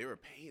so they were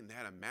paying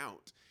that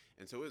amount,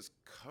 and so it was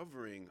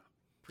covering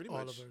pretty All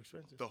much of our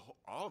expenses.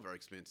 all of our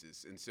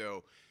expenses, and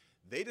so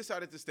they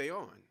decided to stay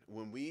on.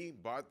 When we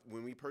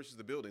purchased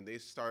the building, they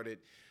started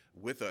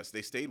with us.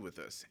 They stayed with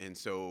us. And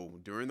so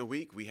during the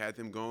week, we had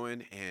them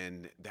going,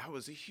 and that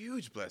was a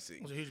huge blessing.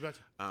 It was a huge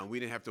blessing. We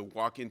didn't have to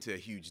walk into a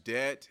huge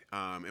debt,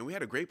 and we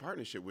had a great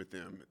partnership with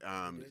them.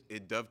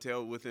 It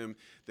dovetailed with them.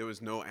 There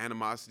was no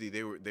animosity.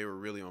 They were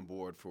really on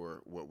board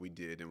for what we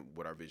did and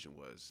what our vision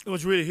was. It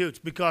was really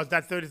huge because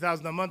that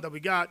 $30,000 a month that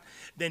we got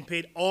then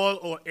paid all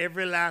or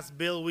every last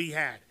bill we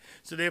had.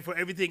 So therefore,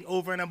 everything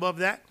over and above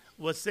that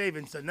was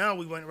saving. So now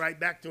we went right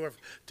back to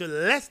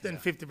less than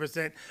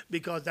 50%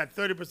 because that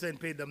 30%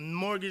 paid the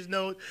mortgage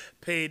note,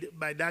 paid,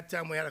 by that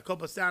time we had a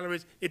couple of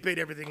salaries, it paid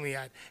everything we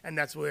had. And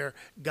that's where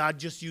God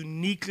just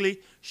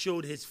uniquely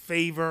showed his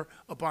favor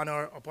upon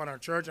our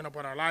church and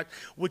upon our lives,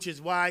 which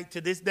is why to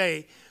this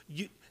day,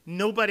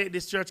 nobody at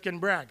this church can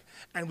brag.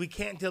 And we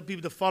can't tell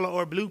people to follow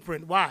our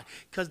blueprint. Why?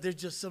 Because there's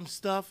just some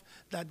stuff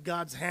that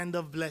God's hand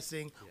of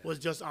blessing was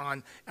just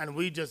on. And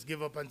we just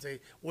give up and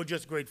say, we're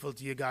just grateful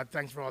to you, God.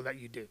 Thanks for all that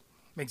you do.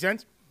 Make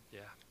sense? Yeah.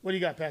 What do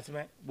you got, Pastor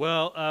Matt?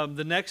 Well,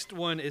 the next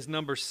one is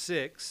number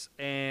 6,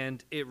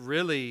 and it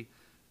really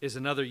is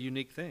another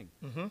unique thing.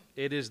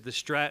 It is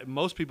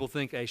most people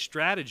think a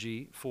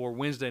strategy for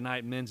Wednesday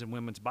night men's and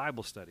women's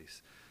Bible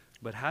studies.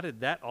 But how did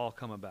that all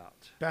come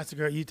about? Pastor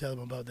Kurt, you tell them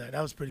about that.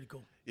 That was pretty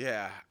cool.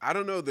 Yeah, I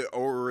don't know the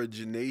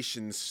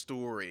origination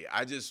story.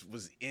 I just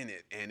was in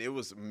it, and it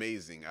was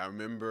amazing. I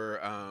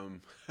remember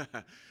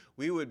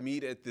we would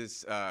meet at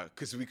this,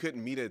 because we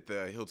couldn't meet at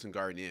the Hilton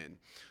Garden Inn.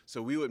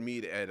 So we would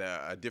meet at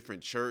a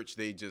different church.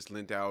 They just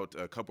lent out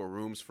a couple of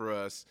rooms for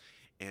us.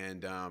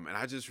 And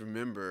I just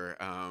remember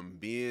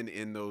being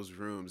in those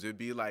rooms. It would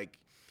be like,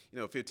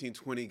 15,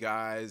 20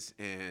 guys,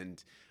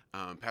 and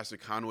Pastor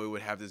Conway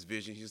would have this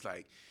vision. He's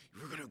like,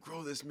 we're going to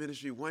grow this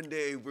ministry. One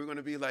day we're going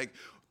to be like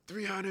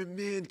 300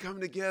 men come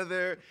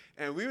together.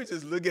 And we would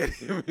just look at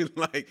him and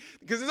like,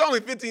 because there's only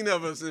 15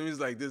 of us. And he's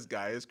like, this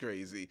guy is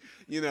crazy,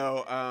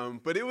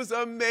 but it was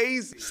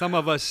amazing. Some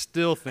of us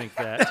still think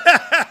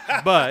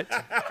that, but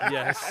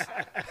yes.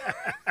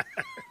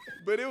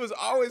 But it was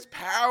always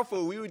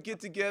powerful. We would get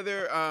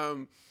together,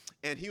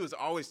 and he was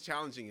always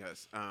challenging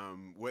us.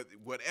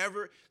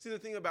 Whatever. See, the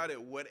thing about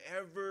it,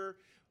 whenever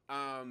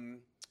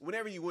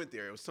you went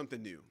there, it was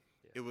something new.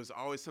 It was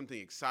always something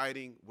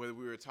exciting, whether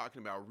we were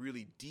talking about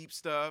really deep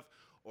stuff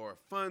or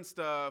fun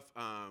stuff,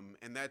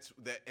 and that's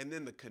that. And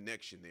then the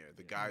connection there.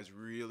 The guys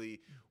really,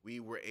 we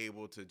were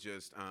able to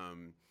just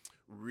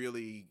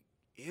really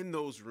in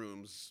those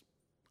rooms,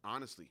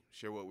 honestly,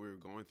 share what we were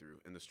going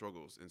through and the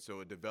struggles. And so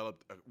it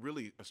developed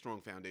a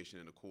strong foundation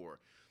in the core.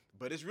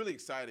 But it's really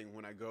exciting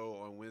when I go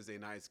on Wednesday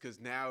nights because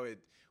now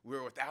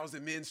we're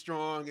 1,000 men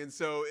strong, and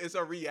so it's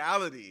a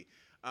reality.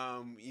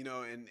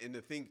 And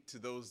to think to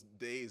those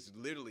days,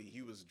 literally,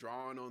 he was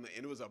drawing and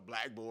it was a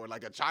blackboard,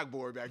 like a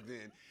chalkboard back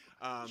then,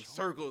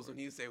 circles, and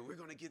he'd say, we're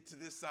going to get to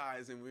this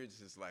size, and we're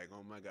just like,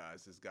 oh my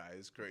gosh, this guy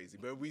is crazy.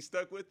 But we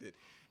stuck with it,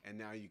 and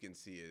now you can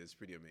see it. It's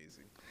pretty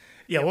amazing.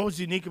 Yeah, what was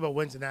unique about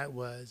Wednesday night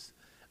was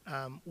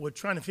we're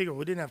trying to figure,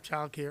 we didn't have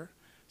childcare.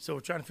 So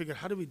we're trying to figure out,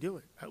 how do we do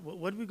it?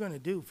 What are we going to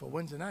do for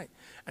Wednesday night?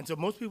 And so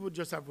most people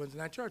just have Wednesday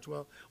night church.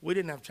 Well, we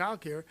didn't have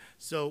childcare,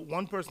 so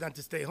one person had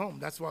to stay home.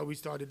 That's why we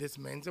started this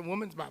men's and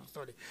women's Bible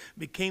study.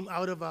 We came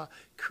out of a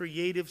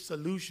creative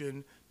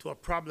solution to a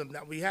problem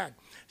that we had.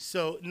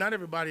 So not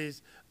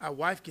everybody's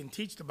wife can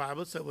teach the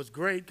Bible, so it was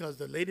great because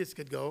the ladies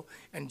could go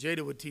and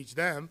Jada would teach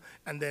them,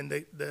 and then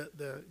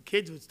the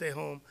kids would stay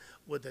home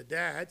with the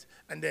dads,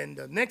 and then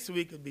the next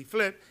week would be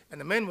flipped, and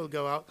the men will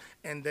go out,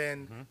 and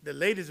then the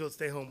ladies will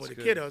stay home with the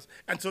kiddos,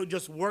 and so it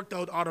just worked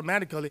out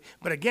automatically.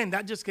 But again,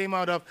 that just came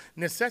out of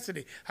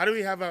necessity. How do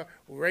we have a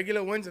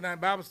regular Wednesday night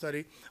Bible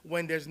study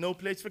when there's no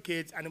place for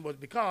kids? And it was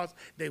because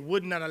they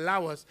would not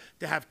allow us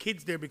to have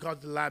kids there because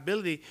the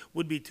liability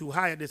would be too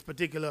high at this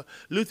particular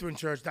Lutheran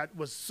church that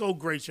was so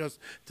gracious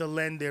to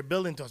lend their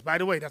building to us. By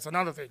the way, that's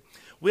another thing.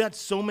 We had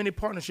so many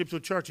partnerships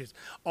with churches.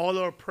 All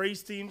our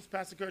praise teams,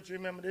 Pastor Kurtran, you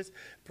remember this?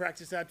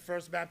 Practice at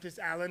First Baptist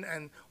Allen,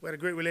 and we had a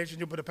great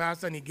relationship with the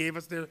pastor, and he gave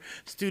us their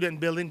student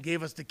building,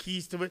 gave us the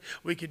keys to it.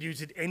 We could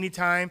use it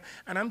anytime.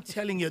 And I'm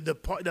telling you, the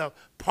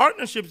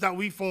partnerships that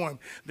we formed.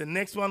 The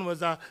next one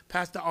was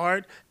Pastor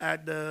Art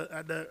at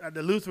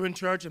the Lutheran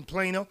Church in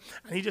Plano,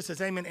 and he just says,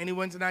 "Hey man, any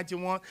Wednesday night you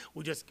want,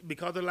 we just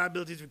because of the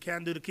liabilities we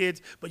can't do the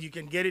kids, but you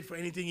can get it for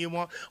anything you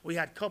want." We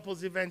had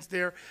couples events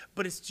there,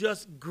 but it's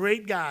just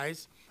great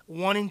guys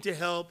wanting to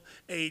help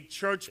a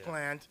church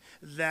plant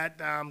that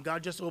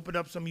God just opened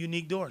up some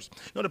unique doors.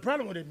 No, the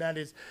problem with it, Matt,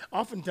 is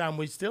oftentimes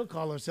we still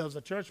call ourselves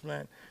a church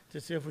plant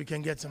to see if we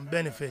can get some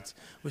benefits.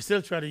 We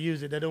still try to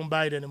use it. They don't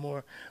buy it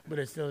anymore, but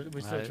we still try to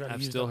use it.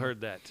 I've still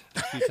heard that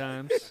a few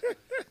times.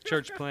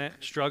 Church plant,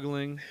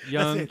 struggling,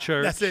 young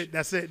church.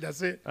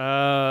 That's it.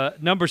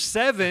 Number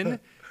 7,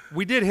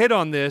 we did hit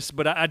on this,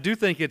 but I do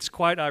think it's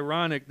quite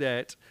ironic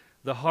that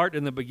the heart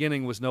in the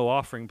beginning was no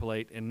offering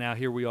plate, and now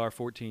here we are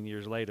 14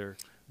 years later,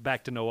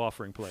 back to no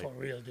offering plate. For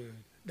real, dude.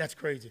 That's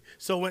crazy.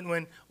 So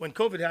when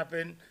COVID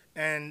happened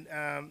and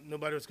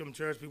nobody was coming to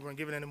church, people weren't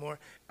giving anymore,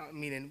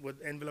 meaning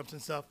with envelopes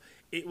and stuff,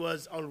 it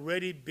was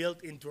already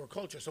built into our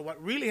culture. So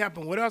what really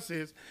happened with us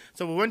is,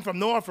 so we went from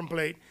no offering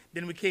plate,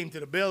 then we came to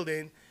the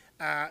building,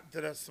 to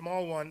the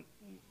small one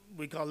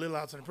we call Little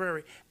House on the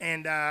Prairie,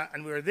 and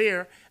we were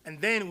there,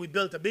 and then we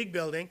built a big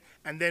building,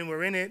 and then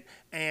we're in it,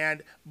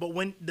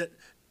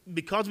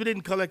 because we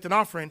didn't collect an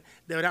offering,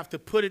 they would have to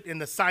put it in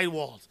the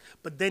sidewalls.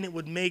 But then it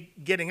would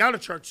make getting out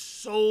of church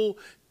so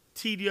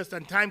tedious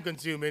and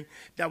time-consuming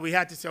that we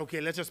had to say, okay,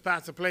 let's just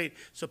pass the plate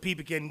so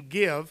people can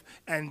give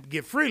and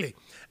give freely.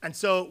 And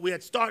so we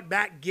had start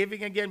back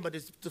giving again, but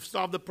it's to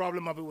solve the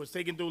problem of it was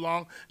taking too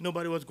long.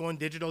 Nobody was going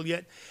digital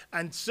yet.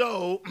 And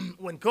so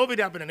when COVID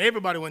happened and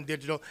everybody went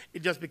digital,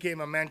 it just became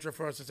a mantra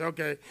for us to say,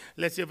 okay,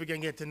 let's see if we can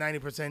get to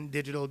 90%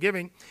 digital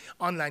giving,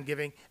 online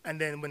giving.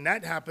 And then when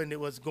that happened, it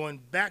was going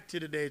back to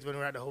the days when we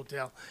were at the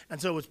hotel. And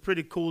so it was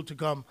pretty cool to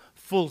come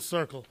full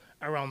circle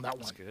around that one.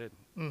 That's good.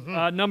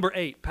 Number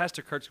 8,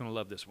 Pastor Kurt's going to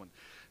love this one.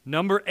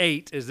 Number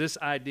 8 is this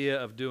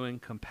idea of doing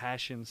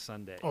Compassion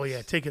Sundays. Oh,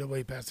 yeah. Take it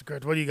away, Pastor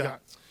Kurt. What do you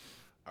got?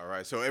 All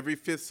right. So every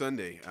 5th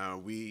Sunday,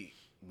 we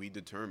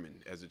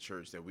determined as a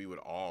church that we would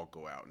all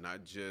go out,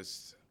 not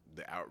just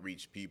the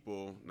outreach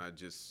people, not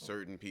just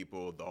certain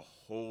people, the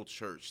whole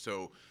church.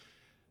 So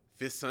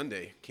 5th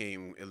Sunday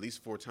came at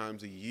least 4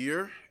 times a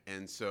year.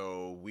 And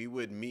so we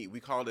would meet.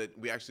 We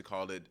actually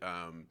called it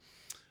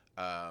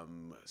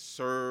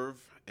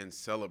serve and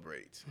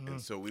celebrate. And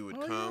so we would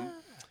come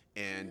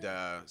and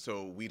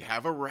so we'd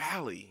have a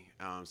rally.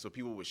 So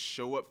people would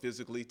show up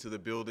physically to the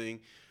building.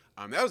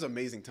 That was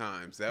amazing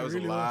times. That was a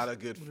lot of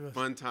good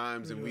fun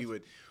times.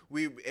 And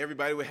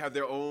everybody would have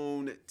their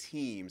own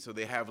team. So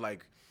they have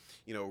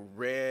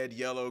red,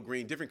 yellow,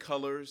 green, different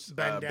colors,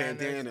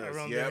 bandanas,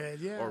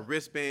 or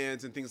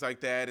wristbands and things like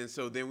that. And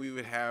so then we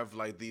would have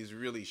these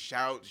really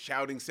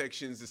shouting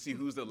sections to see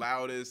who's the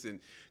loudest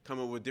and come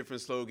up with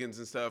different slogans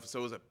and stuff. So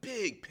it was a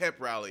big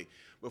pep rally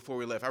before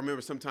we left. I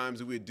remember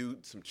sometimes we would do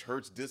some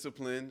church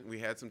discipline. We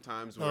had some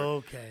times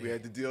where we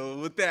had to deal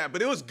with that.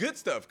 But it was good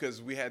stuff because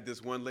we had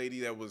this one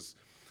lady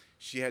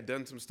she had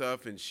done some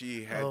stuff and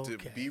she had to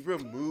be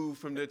removed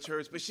from the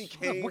church, but she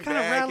came back. What kind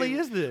of rally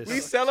is this? We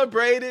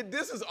celebrated.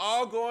 This is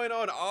all going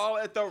on all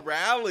at the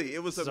rally.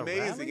 It was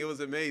amazing. It was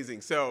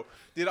amazing. So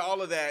did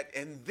all of that,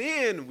 and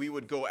then we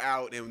would go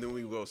out and then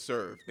we would go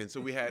serve. And so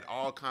we had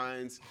all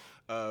kinds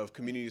of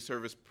community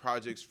service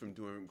projects, from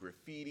doing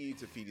graffiti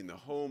to feeding the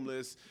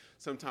homeless.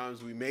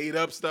 Sometimes we made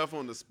up stuff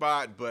on the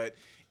spot,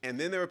 and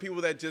then there were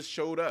people that just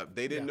showed up.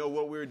 They didn't know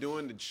what we were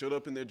doing. They showed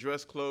up in their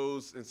dress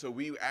clothes. And so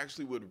we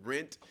actually would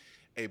rent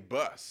a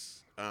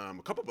bus, a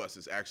couple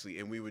buses actually,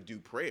 and we would do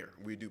prayer.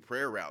 We'd do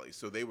prayer rallies.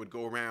 So they would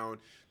go around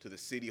to the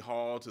city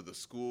hall, to the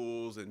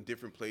schools and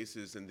different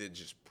places, and then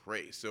just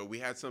pray. So we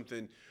had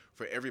something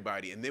for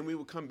everybody. And then we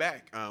would come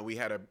back. We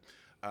had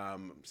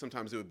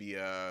sometimes it would be,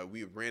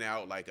 we would rent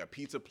out a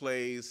pizza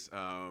place.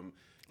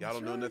 Y'all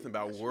don't know nothing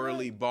about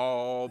whirly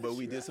ball, but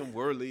we did some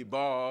whirly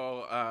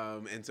ball.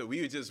 And so we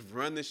would just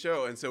run the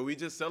show. And so we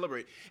just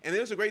celebrate. And it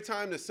was a great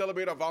time to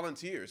celebrate our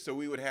volunteers. So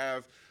we would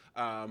have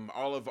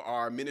all of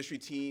our ministry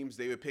teams.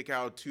 They would pick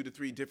out 2 to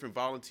 3 different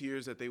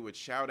volunteers that they would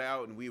shout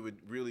out, and we would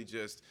really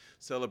just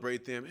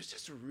celebrate them. It's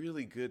just a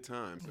really good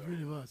time. It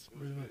really was.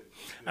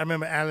 I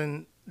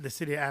remember the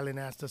city of Allen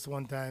asked us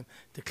one time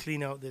to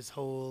clean out this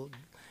whole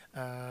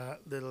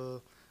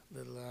little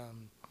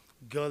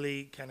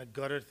gully kind of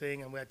gutter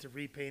thing, and we had to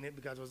repaint it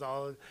because it was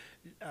all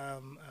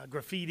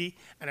graffiti.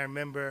 And I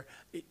remember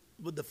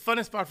but the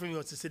funnest part for me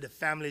was to see the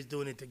families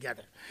doing it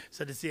together.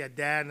 So to see a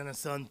dad and a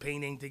son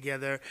painting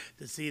together,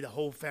 to see the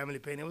whole family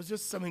painting, it was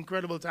just some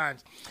incredible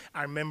times.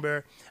 I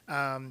remember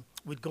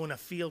we'd go in a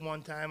field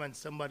one time and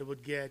somebody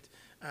would get,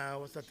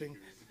 what's that thing?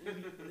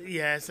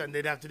 Yes, and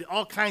they'd have to do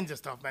all kinds of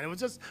stuff, man. It was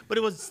just, but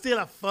it was still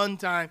a fun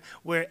time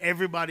where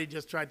everybody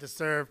just tried to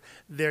serve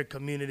their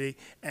community,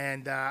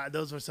 and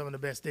those were some of the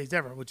best days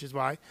ever, which is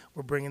why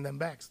we're bringing them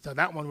back. So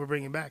that one we're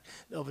bringing back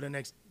over the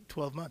next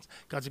 12 months.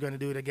 God's going to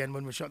do it again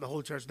when we shut the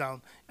whole church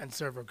down and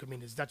serve our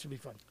communities. That should be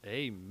fun.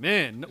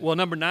 Amen. Well,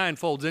 number 9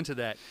 folds into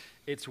that.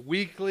 It's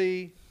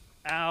weekly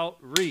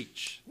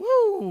outreach.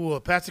 Woo!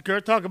 Pastor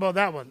Kurt, talk about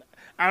that one.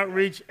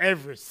 Outreach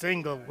every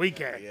single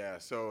weekend. Yeah,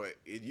 so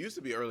it used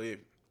to be early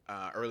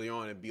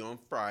on, it'd be on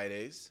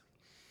Fridays.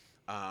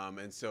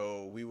 And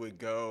so we would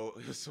go,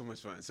 it was so much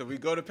fun. So we'd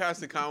go to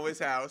Pastor Conway's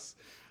house,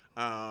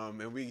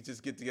 and we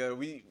just get together.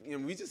 We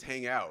just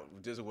hang out,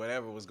 just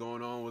whatever was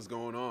going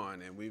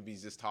on. And we'd be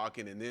just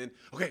talking, and then,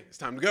 okay, it's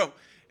time to go.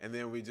 And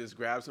then we just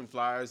grab some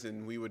flyers,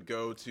 and we would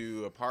go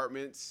to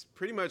apartments.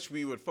 Pretty much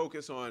we would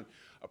focus on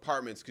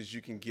apartments because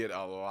you can get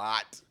a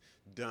lot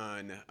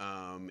done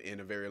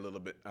in a very little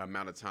bit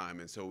amount of time.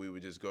 And so we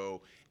would just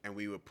go and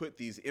we would put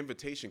these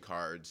invitation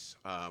cards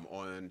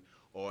on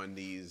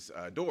these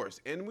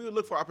doors, and we would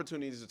look for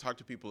opportunities to talk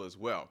to people as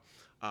well.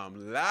 A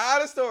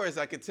lot of stories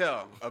I could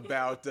tell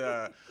about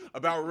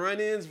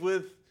run-ins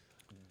with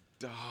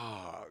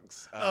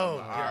dogs.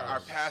 Our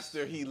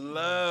pastor, he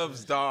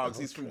loves dogs.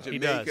 He's from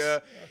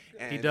Jamaica.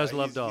 He does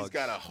love dogs. He's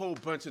got a whole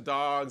bunch of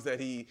dogs that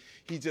he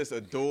just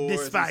adores.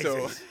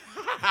 Despises.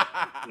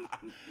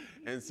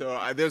 And so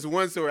there's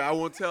one story. I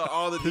won't tell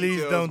all the details.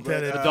 Please don't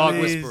tell it. The dog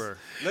whisperer.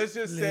 Let's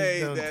just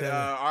say that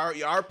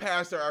our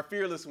pastor, our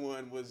fearless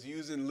one, was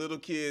using little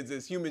kids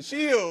as human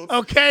shields.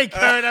 Okay,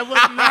 Kurt, I was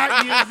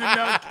not using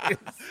no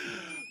kids.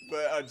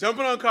 But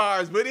jumping on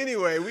cars. But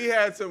anyway, we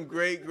had some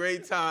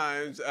great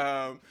times.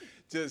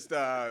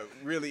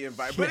 Really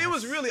invite. But it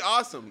was really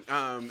awesome.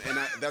 And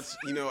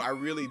I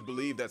really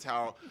believe that's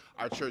how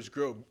our church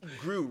grew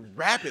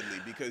rapidly,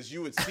 because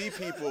you would see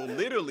people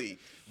literally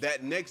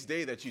that next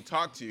day that you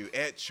talked to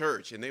at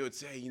church, and they would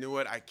say, you know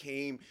what, I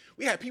came.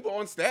 We had people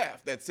on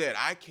staff that said,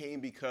 I came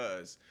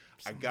because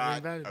I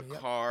got a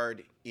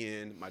card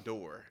in my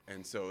door.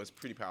 And so it's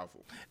pretty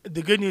powerful.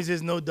 The good news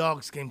is no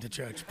dogs came to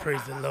church.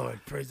 Praise the Lord.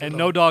 Praise the Lord. And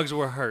no dogs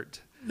were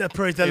hurt.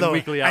 Praise the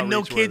Lord. And no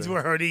outreach, kids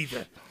were hurt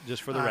either.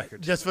 Just for the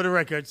record. Just for the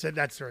record, said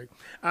that's right.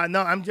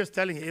 No, I'm just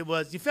telling you,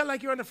 you felt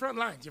like you're on the front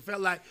lines. You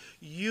felt like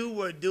you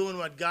were doing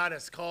what God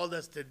has called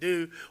us to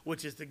do,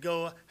 which is to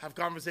go have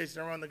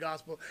conversation around the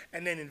gospel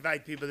and then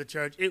invite people to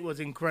church. It was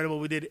incredible.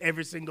 We did it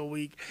every single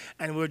week,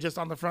 and we were just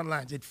on the front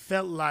lines. It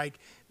felt like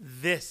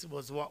this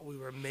was what we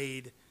were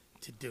made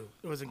to do.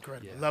 It was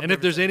incredible. Yeah. And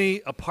if there's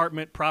any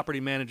apartment property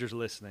managers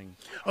listening,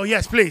 oh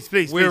yes, please.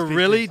 We're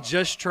really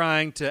just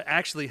trying to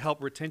actually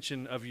help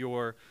retention of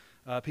your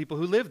people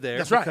who live there.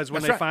 That's right. Because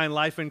when they find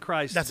life in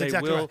Christ, that's they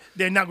exactly will. Right.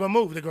 They're not going to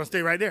move. They're going to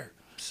stay right there.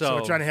 So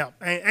we're trying to help.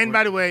 And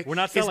by the way, we're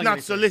not selling it's not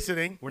anything.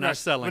 soliciting. We're not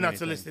selling. We're not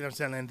anything. soliciting or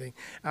selling anything.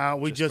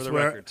 We just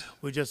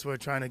were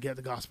trying to get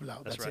the gospel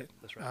out. That's right. it.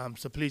 That's right.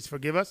 So please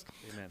forgive us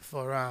Amen.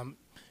 for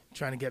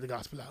trying to get the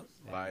gospel out.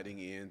 Sliding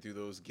in through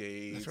those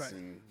gates. That's right.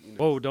 And,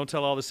 Whoa! Don't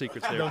tell all the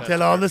secrets there. Don't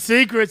tell all the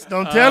secrets.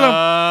 Don't tell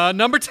them.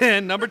 Number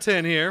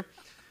 10 here.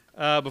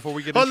 Before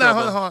we get in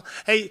trouble. Hold on.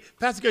 Hey,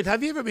 Pastor Kurt,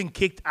 have you ever been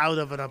kicked out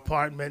of an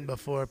apartment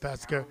before,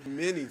 Pastor Kurt?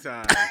 Many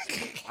times.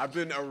 I've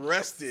been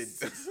arrested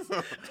once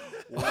or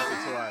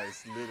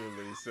twice,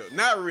 literally. So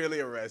not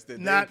really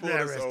arrested. They pulled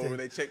us over.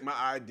 They checked my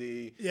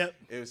ID. Yep.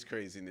 It was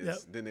craziness. Yep.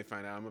 Then they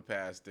find out I'm a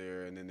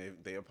pastor, and then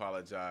they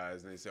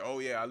apologize, and they say, "Oh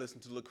yeah, I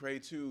listened to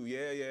Lecrae too.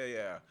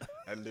 Yeah.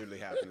 That literally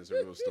happened. It's a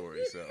real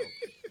story." So.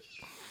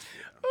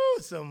 Oh,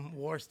 some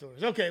war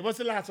stories. Okay, what's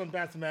the last one,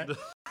 Pastor Matt?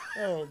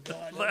 Oh,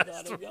 God. I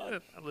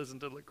listened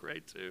to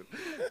Lecrae too.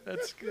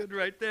 That's good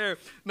right there.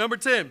 Number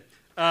 10.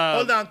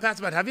 Hold on,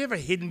 Pastor Matt. Have you ever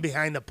hidden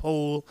behind a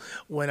pole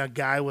when a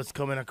guy was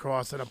coming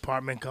across an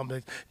apartment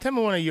complex? Tell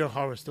me one of your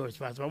horror stories,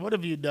 Pastor Matt. What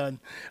have you done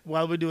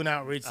while we're doing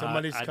outreach?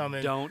 Somebody's coming.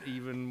 I don't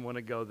even want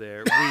to go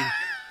there.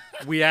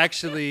 We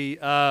actually,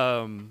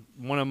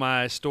 one of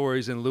my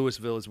stories in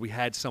Louisville is we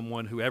had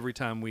someone who every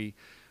time we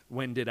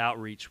went and did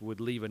outreach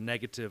would leave a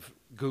negative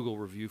Google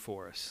review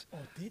for us. Oh,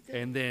 did they?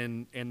 And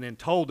then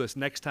told us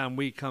next time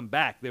we come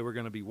back they were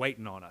going to be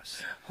waiting on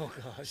us. Oh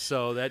gosh.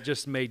 So that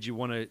just made you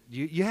want to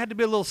you had to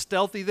be a little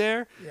stealthy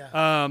there.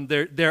 Yeah.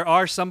 There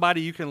are somebody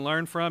you can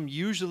learn from.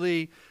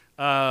 Usually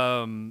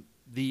there's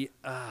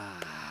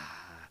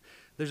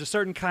a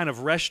certain kind of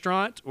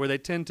restaurant where they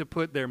tend to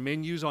put their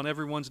menus on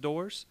everyone's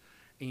doors.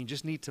 And you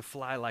just need to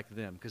fly like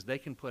them because they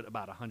can put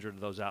about 100 of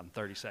those out in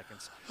 30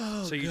 seconds.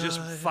 Oh, so you God.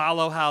 just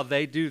follow how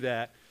they do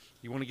that.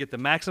 You want to get the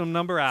maximum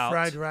number out.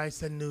 Fried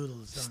rice and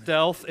noodles.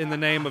 Stealth in the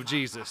name of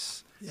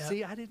Jesus. Yeah.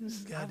 See, I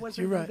wasn't You're going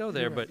to right, go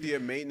there, you're but Be a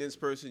maintenance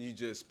person, you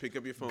just pick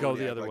up your phone, Go you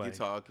the act other like way. you're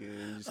talking,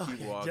 and you just keep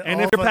Okay, walking. and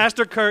all if you're for-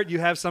 Pastor Kurt, you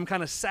have some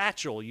kind of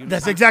satchel.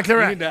 That's exactly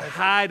right. You need to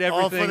hide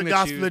everything All for the that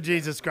gospel you. of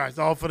Jesus Christ.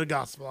 All for the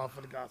gospel. All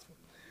for the gospel.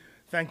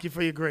 Thank you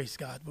for your grace,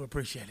 God. We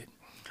appreciate it.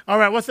 All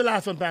right, what's the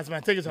last one, Pastor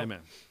Man? Take us home.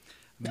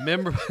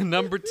 Amen.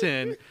 Number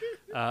 10,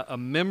 a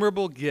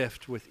memorable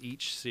gift with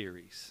each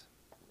series.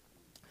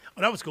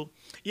 Oh, that was cool.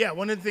 Yeah,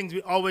 one of the things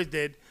we always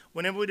did,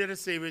 whenever we did a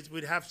series,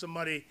 we'd have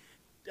somebody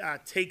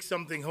take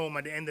something home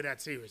at the end of that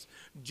series,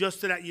 just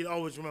so that you'd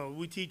always remember.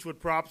 We teach with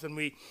props, and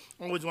we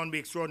always want to be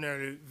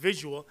extraordinarily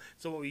visual.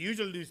 So what we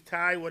usually do is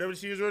tie whatever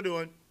series we're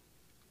doing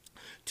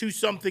to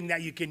something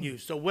that you can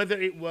use. So whether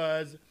it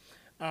was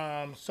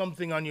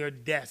something on your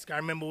desk. I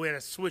remember we had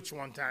a switch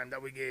one time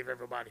that we gave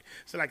everybody.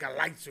 So like a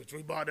light switch.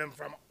 We bought them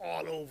from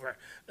all over,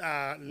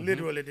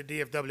 literally the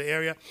DFW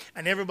area.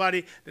 And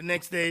everybody the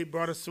next day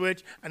brought a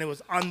switch, and it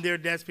was on their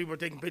desk. People were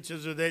taking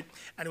pictures with it,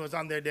 and it was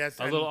on their desk.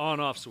 A little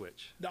on-off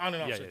switch. The on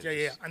and off Yeah, switch, yeah,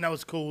 yeah. just And that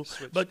was cool.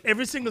 switch. But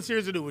every single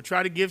series we do, we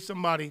try to give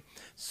somebody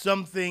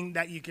something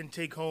that you can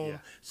take home Yeah,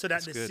 so that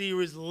that's the good.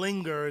 series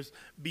lingers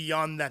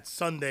beyond that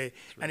Sunday,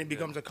 and really it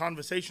becomes a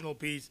conversational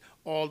piece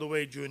all the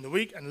way during the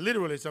week, and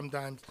literally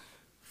sometimes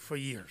for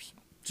years.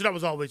 So that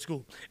was always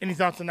cool. Any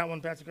thoughts on that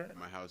one, Pastor Kurt?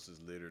 My house is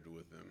littered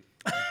with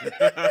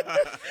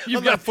them.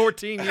 You've got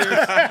 14 years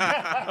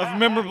of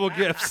memorable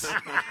gifts.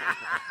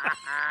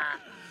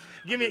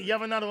 You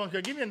have another one,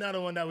 Kurt? Give me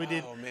another one that we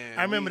did. Oh man,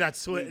 I remember that We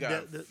sweat.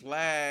 got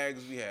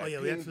flags. We had Oh, yeah,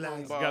 we had ping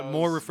flags. pong Got balls,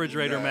 more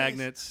refrigerator yes,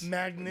 magnets.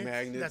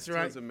 Magnets. That's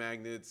right. Tons of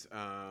magnets.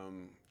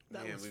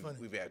 That was funny.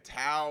 We've had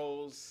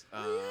towels.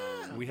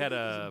 We had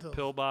a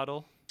pill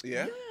bottle.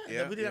 Yeah,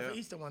 We did that for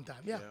Easter one time.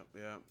 Yeah.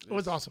 yeah. It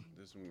was awesome.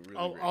 There's some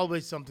really great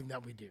Always something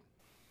that we do.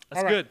 That's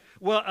All right. good.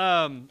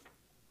 Well,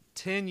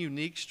 10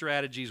 unique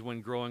strategies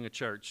when growing a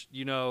church.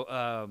 You know,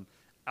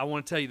 I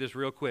want to tell you this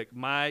real quick.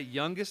 My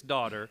youngest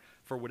daughter,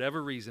 for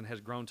whatever reason,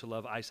 has grown to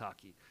love ice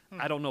hockey.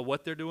 I don't know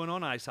what they're doing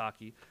on ice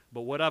hockey,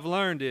 but what I've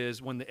learned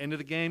is when the end of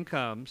the game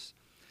comes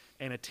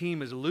and a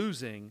team is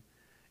losing,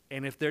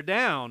 and if they're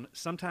down,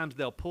 sometimes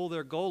they'll pull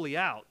their goalie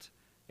out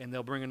and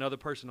they'll bring another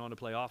person on to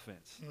play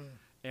offense.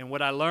 And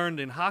what I learned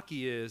in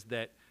hockey is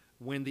that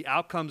when the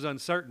outcome's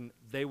uncertain,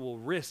 they will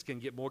risk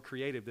and get more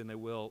creative than they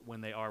will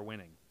when they are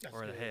winning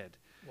or good. ahead.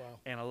 Wow.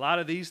 And a lot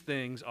of these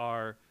things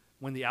are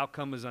when the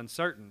outcome is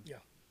uncertain, Yeah.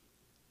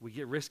 we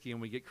get risky and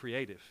we get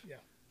creative. Yeah.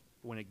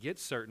 When it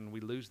gets certain,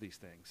 we lose these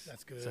things.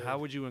 That's good. So how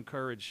would you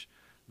encourage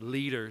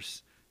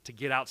leaders to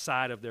get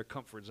outside of their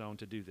comfort zone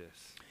to do this?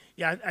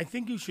 Yeah, I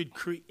think you should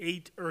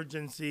create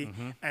urgency,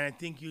 and I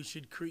think you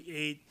should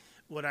create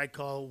what I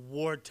call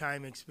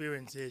wartime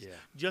experiences,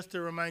 just to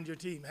remind your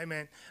team, hey,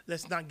 man,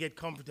 let's not get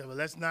comfortable.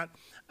 Let's not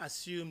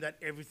assume that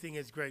everything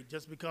is great.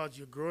 Just because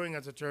you're growing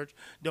as a church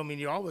don't mean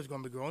you're always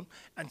going to be growing.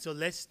 And so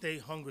let's stay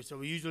hungry. So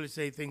we usually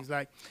say things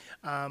like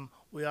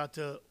we ought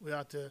to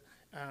the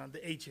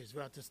H's,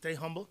 we ought to stay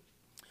humble,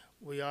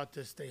 we ought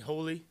to stay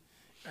holy,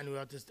 and we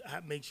ought to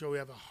make sure we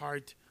have a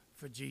heart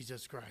for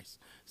Jesus Christ.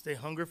 Stay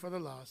hungry for the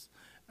lost,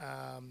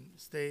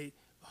 stay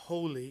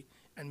holy,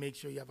 and make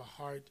sure you have a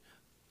heart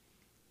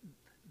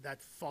that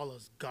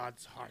follows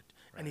God's heart.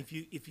 Right. And if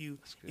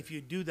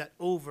you do that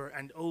over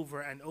and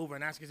over and over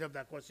and ask yourself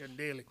that question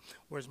daily,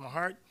 where's my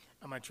heart?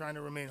 Am I trying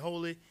to remain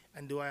holy?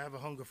 And do I have a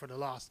hunger for the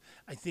lost?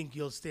 I think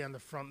you'll stay on the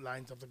front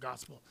lines of the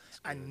gospel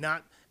and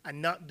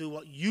not do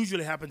what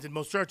usually happens in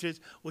most churches,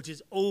 which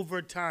is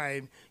over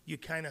time you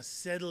kind of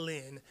settle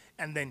in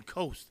and then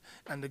coast.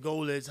 And the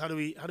goal is how do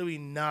we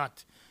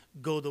not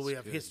go the way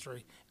of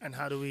history, and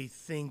how do we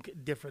think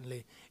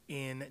differently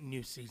in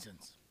new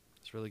seasons?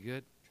 It's really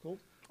good. Cool.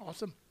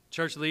 Awesome.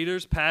 Church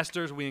leaders,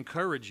 pastors, we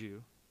encourage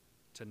you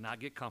to not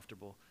get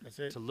comfortable, That's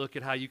it. to look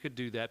at how you could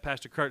do that.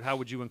 Pastor Kurt, how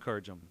would you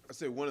encourage them? I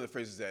say one of the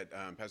phrases that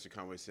Pastor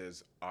Conway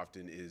says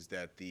often is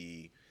that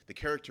the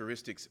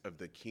characteristics of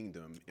the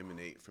kingdom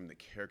emanate from the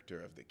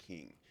character of the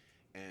king.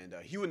 And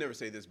he would never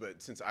say this,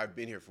 but since I've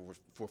been here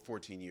for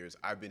 14 years,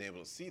 I've been able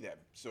to see that.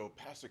 So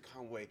Pastor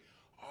Conway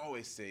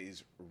always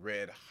stays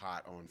red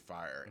hot on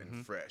fire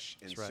and fresh.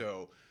 And right.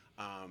 so,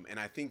 and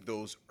I think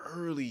those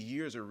early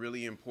years are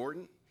really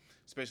important,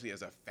 especially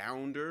as a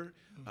founder.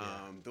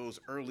 Those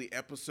early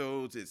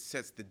episodes, it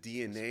sets the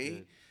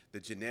DNA, the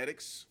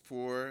genetics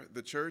for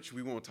the church.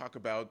 We won't talk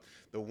about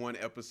the one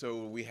episode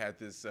where we had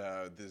this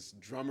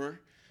drummer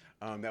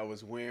that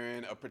was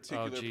wearing a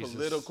particular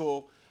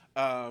political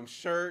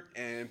shirt,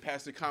 and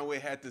Pastor Conway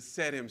had to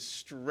set him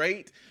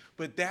straight.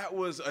 But that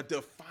was a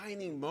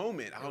defining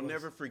moment. I'll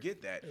never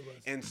forget that.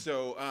 And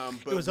so,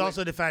 but it was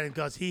also defining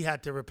because he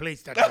had to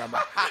replace that drummer.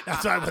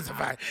 That's why it was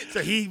defining.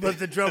 So he was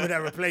the drummer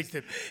that replaced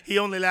him. He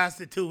only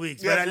lasted 2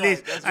 weeks, but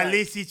at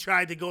least he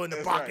tried to go in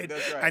the pocket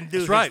and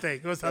do his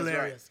thing. It was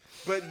hilarious.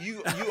 Right. But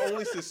you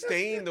only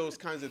sustain those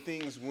kinds of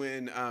things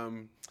when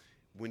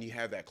you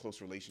have that close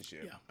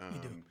relationship. Yeah,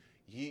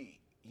 you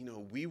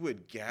do. We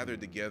would gather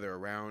together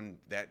around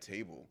that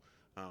table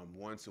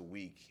once a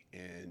week,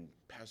 and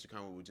Pastor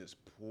Conway would just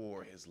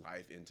pour his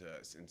life into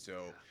us. And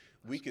so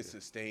we could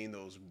sustain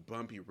those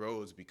bumpy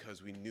roads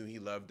because we knew he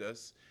loved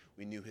us.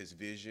 We knew his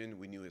vision.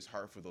 We knew his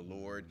heart for the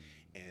Lord.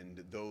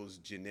 And those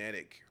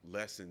genetic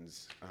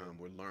lessons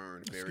were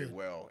learned very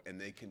well. And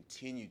they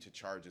continue to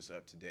charge us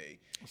up today.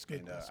 That's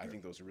good. And I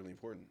think those are really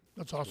important.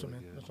 That's awesome,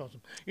 man. That's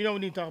awesome. You know what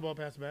we need to talk about,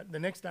 Pastor Matt? The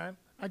next time,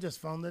 I just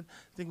found it.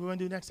 I think we're going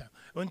to do next time.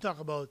 We're going to talk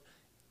about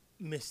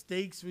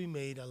mistakes we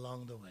made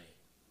along the way.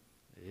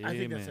 Amen. I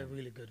think that's a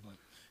really good one.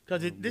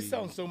 Because this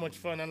sounds so much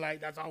fun, and like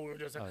that's all we were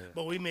just saying.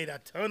 But we made a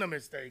ton of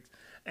mistakes,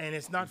 and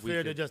it's not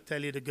fair to just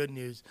tell you the good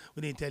news.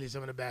 We need to tell you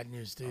some of the bad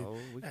news too,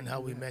 and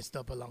how we messed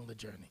up along the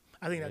journey.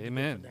 I think that's good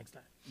for next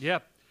time.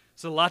 Yep,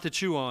 it's a lot to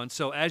chew on.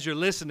 So as you're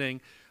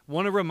listening,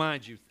 want to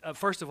remind you,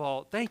 first of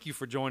all, thank you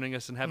for joining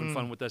us and having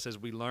fun with us as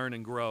we learn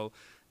and grow.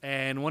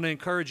 And want to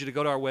encourage you to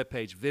go to our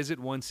webpage, visit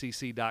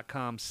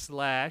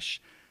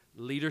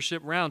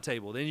 1cc.com/leadership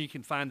roundtable. Then you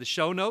can find the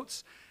show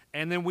notes.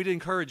 And then we'd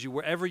encourage you,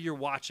 wherever you're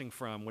watching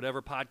from, whatever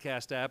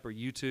podcast app or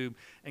YouTube,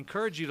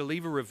 encourage you to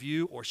leave a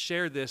review or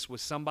share this with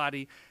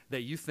somebody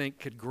that you think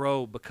could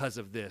grow because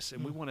of this.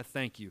 And we want to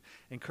thank you.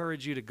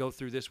 Encourage you to go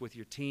through this with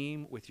your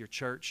team, with your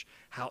church,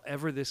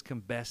 however this can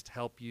best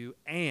help you.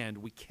 And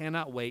we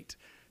cannot wait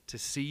to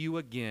see you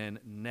again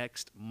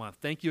next month.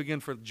 Thank you again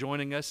for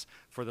joining us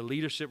for the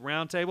Leadership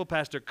Roundtable.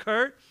 Pastor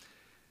Kurt,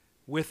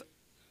 with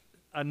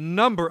a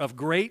number of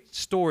great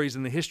stories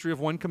in the history of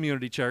One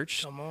Community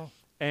Church. Come on.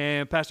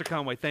 And Pastor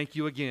Conway, thank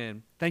you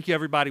again. Thank you,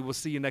 everybody. We'll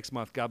see you next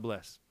month. God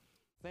bless.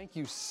 Thank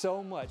you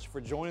so much for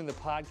joining the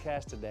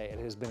podcast today. It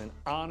has been an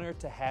honor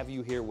to have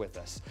you here with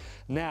us.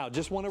 Now,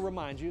 just want to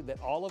remind you that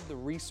all of the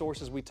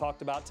resources we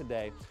talked about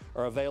today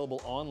are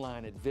available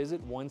online at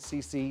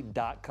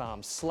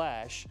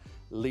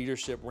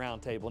visit1cc.com/leadership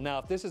roundtable. Now,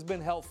 if this has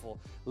been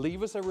helpful,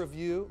 leave us a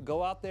review,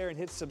 go out there and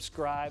hit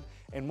subscribe,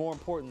 and more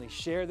importantly,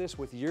 share this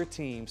with your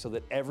team so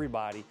that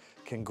everybody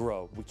can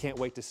grow. We can't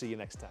wait to see you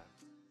next time.